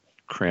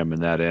cramming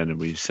that in, and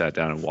we sat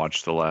down and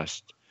watched the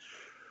last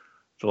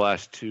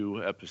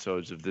 2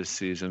 episodes of this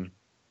season.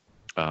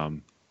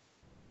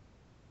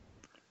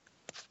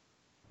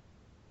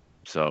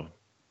 So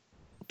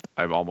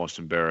I'm almost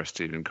embarrassed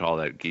to even call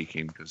that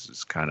geeking because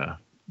it's kind of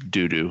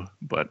doo-doo,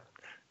 but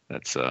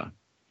that's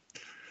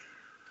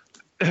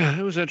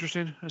it was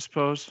interesting, I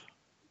suppose.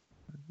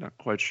 Not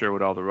quite sure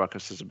what all the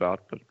ruckus is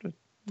about, but an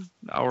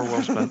hour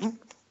well spent.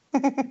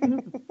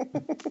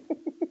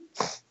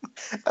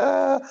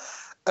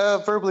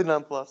 Verbally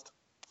nonplussed.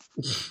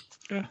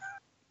 Yeah,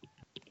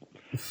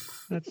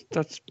 that's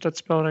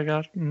about what I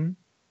got. Mm-hmm.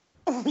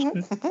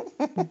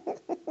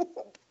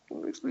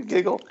 Makes me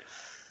giggle.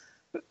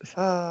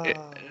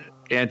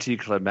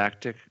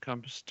 Anticlimactic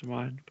comes to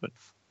mind, but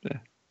yeah.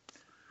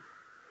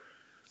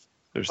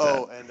 There's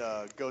that. And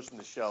Ghost in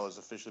the Shell has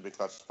officially been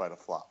classified a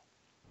flop.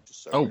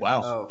 Oh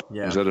wow! Oh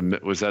yeah.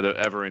 Was that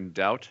ever in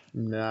doubt?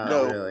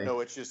 No, really. No.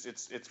 It's just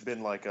it's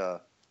been like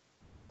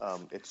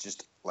it's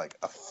just like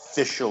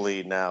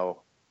officially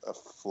now a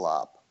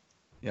flop.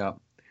 Yeah.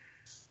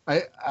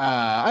 I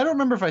don't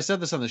remember if I said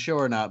this on the show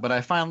or not, but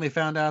I finally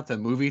found out the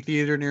movie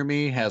theater near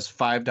me has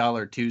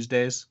 $5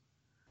 Tuesdays.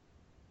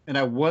 And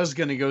I was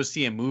going to go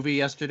see a movie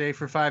yesterday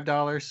for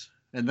 $5.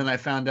 And then I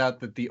found out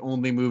that the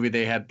only movie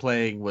they had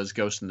playing was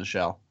Ghost in the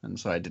Shell. And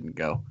so I didn't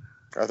go.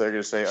 Are they going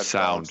to say A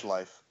Dog's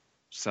Life?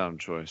 Sound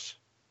choice.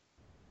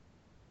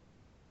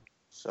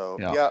 So,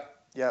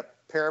 yeah.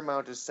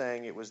 Paramount is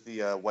saying it was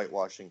the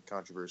whitewashing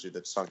controversy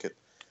that sunk it.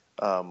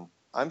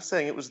 I'm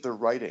saying it was the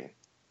writing.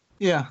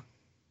 Yeah.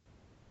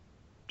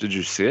 Did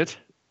you see it?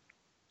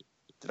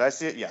 Did I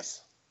see it?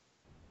 Yes.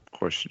 Of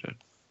course you did.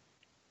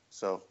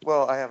 So,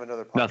 well, I have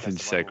another podcast.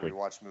 Nothing's sacred. Where we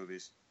watch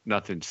movies.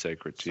 Nothing's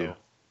sacred to you.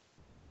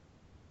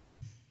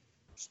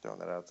 Just throwing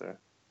that out there.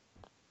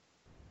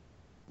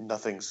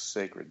 Nothing's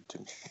sacred to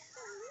me.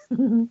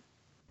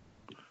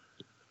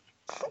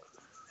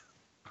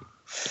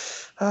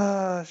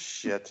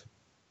 Shit.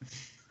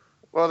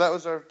 Well, that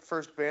was our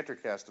first banter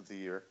cast of the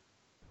year.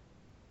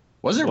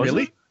 Was it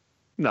really?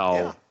 No.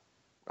 Yeah.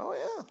 Oh,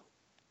 yeah.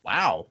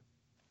 Wow.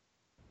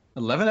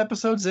 11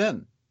 episodes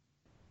in.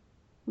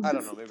 I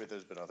don't know. Maybe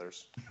there's been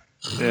others.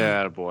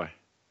 Yeah, boy.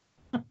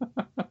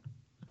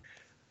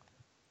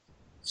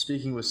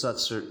 Speaking with such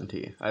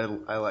certainty, I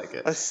like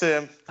it. I say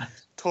I'm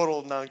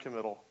total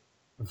non-committal.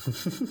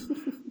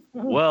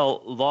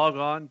 Well, log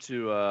on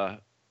to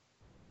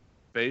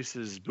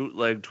Base's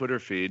bootleg Twitter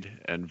feed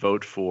and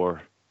vote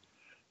for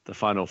the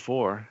Final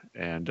Four.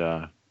 And,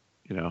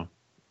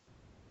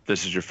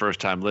 this is your first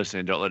time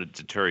listening. Don't let it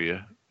deter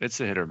you. It's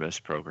a hit or miss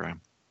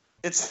program.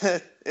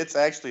 It's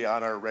actually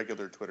on our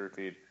regular Twitter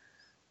feed.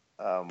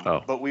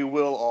 But we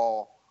will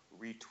all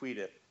retweet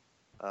it.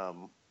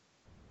 So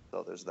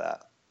there's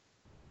that.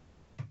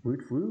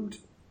 Woot woot.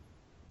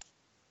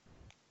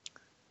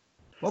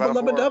 I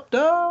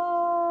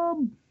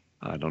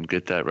don't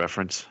get that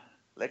reference.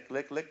 Lick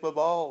my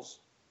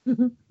balls.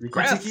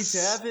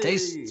 Grass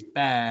tastes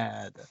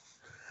bad.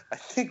 I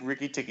think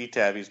Ricky Tikki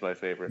Tavi's my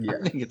favorite. Yeah.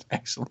 I think it's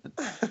excellent.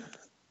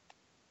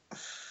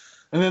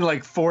 And then,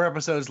 like 4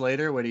 episodes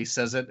later, when he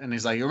says it, and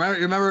he's like,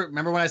 "Remember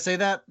when I say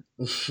that?"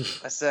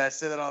 I say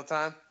that all the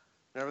time.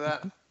 Remember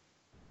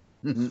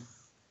that?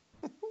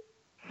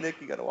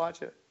 Nick, you got to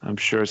watch it. I'm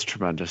sure it's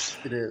tremendous.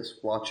 It is.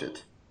 Watch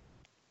it.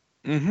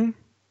 Mm-hmm.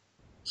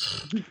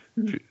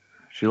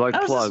 If you like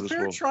How's plugs, this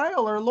fair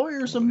trial? Our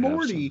lawyers and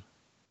Morty.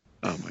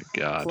 Oh my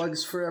God.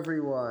 Plugs for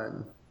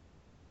everyone.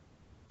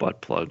 Butt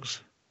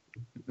plugs.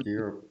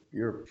 You're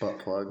a butt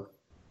plug.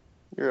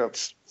 You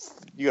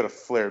got a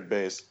flared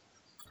base.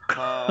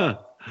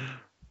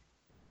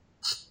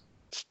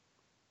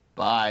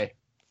 Bye.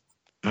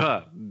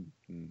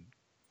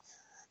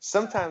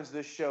 Sometimes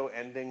this show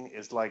ending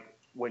is like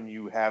when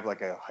you have like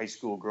a high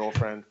school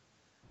girlfriend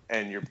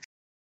and you're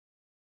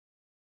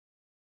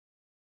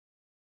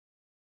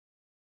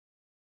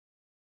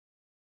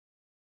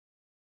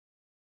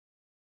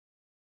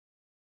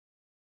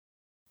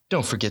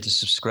Don't forget to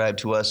subscribe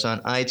to us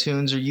on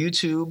iTunes or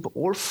YouTube,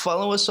 or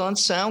follow us on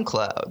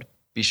SoundCloud.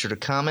 Be sure to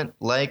comment,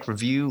 like,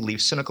 review,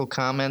 leave cynical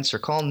comments, or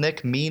call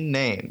Nick mean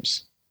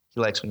names. He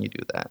likes when you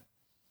do that.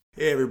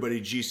 Hey everybody,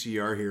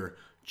 GCR here.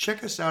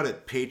 Check us out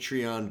at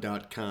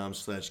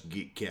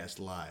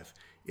patreon.com/geekcastlive.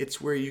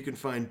 It's where you can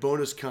find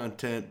bonus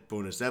content,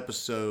 bonus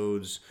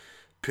episodes,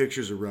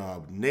 pictures of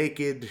Rob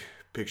naked,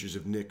 pictures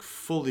of Nick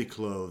fully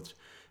clothed,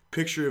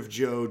 picture of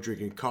Joe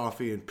drinking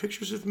coffee, and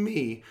pictures of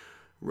me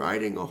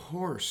riding a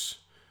horse.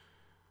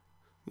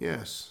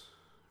 Yes,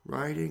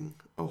 riding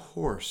a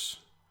horse.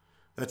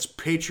 That's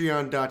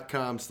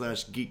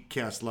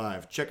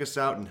patreon.com/geekcastlive. Check us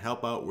out and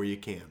help out where you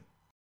can.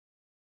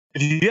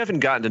 If you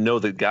haven't gotten to know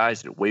the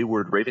guys at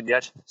Wayward Raven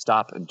yet,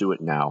 stop and do it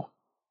now.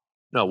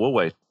 No, we'll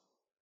wait.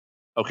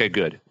 Okay,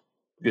 good.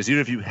 Because even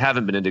if you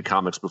haven't been into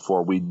comics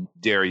before, we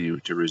dare you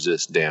to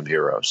resist Damn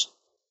Heroes.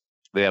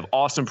 They have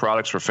awesome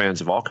products for fans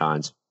of all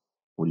kinds.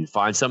 When you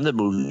find something that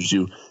moves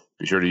you,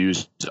 be sure to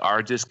use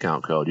our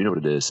discount code. You know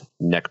what it is,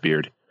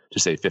 Neckbeard, to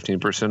save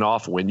 15%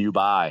 off when you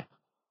buy.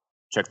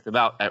 Check them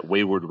out at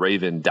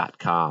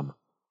waywardraven.com.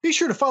 Be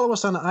sure to follow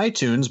us on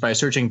iTunes by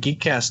searching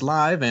Geekcast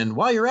Live, and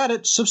while you're at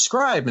it,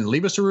 subscribe and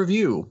leave us a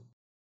review.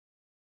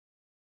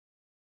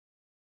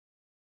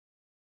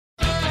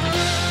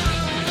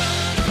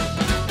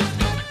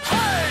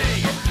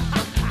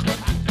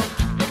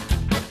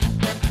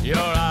 Your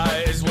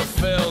eyes were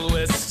filled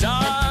with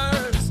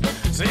stars,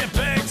 so you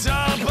picked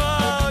up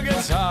a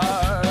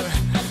guitar,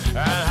 and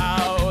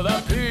how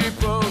the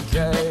people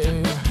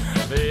gave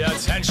the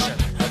attention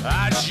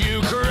that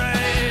you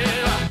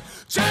crave.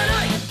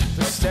 Tonight,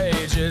 the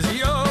stage is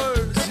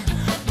yours,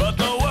 but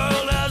the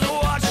world has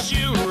watched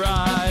you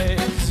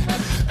rise,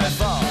 and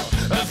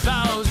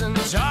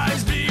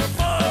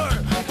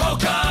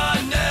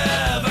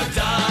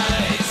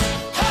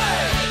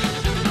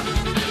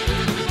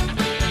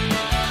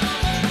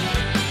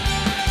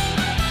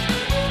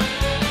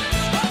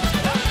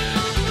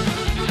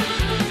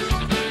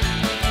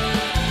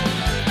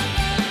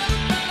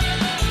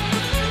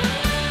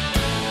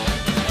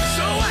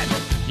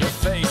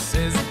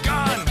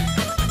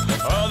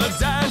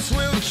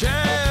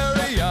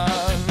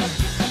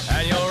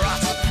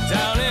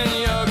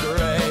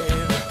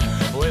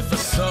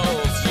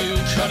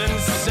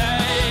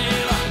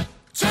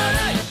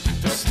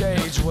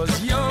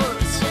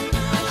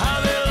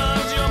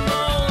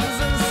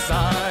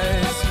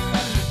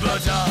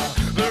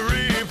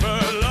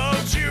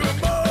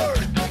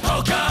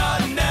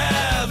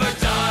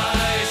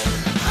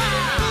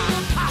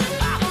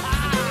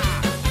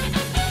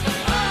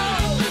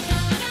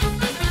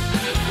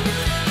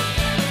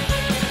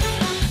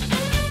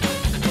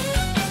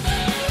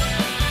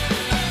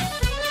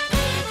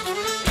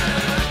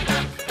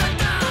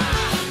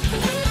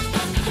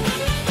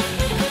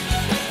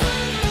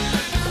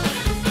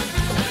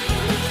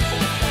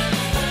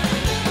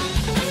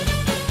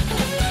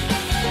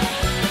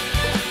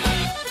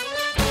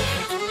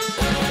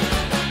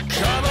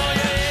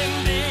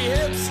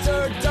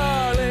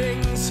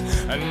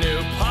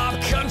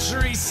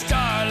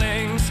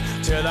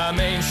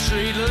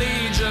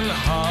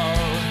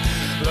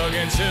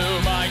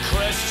into my crib.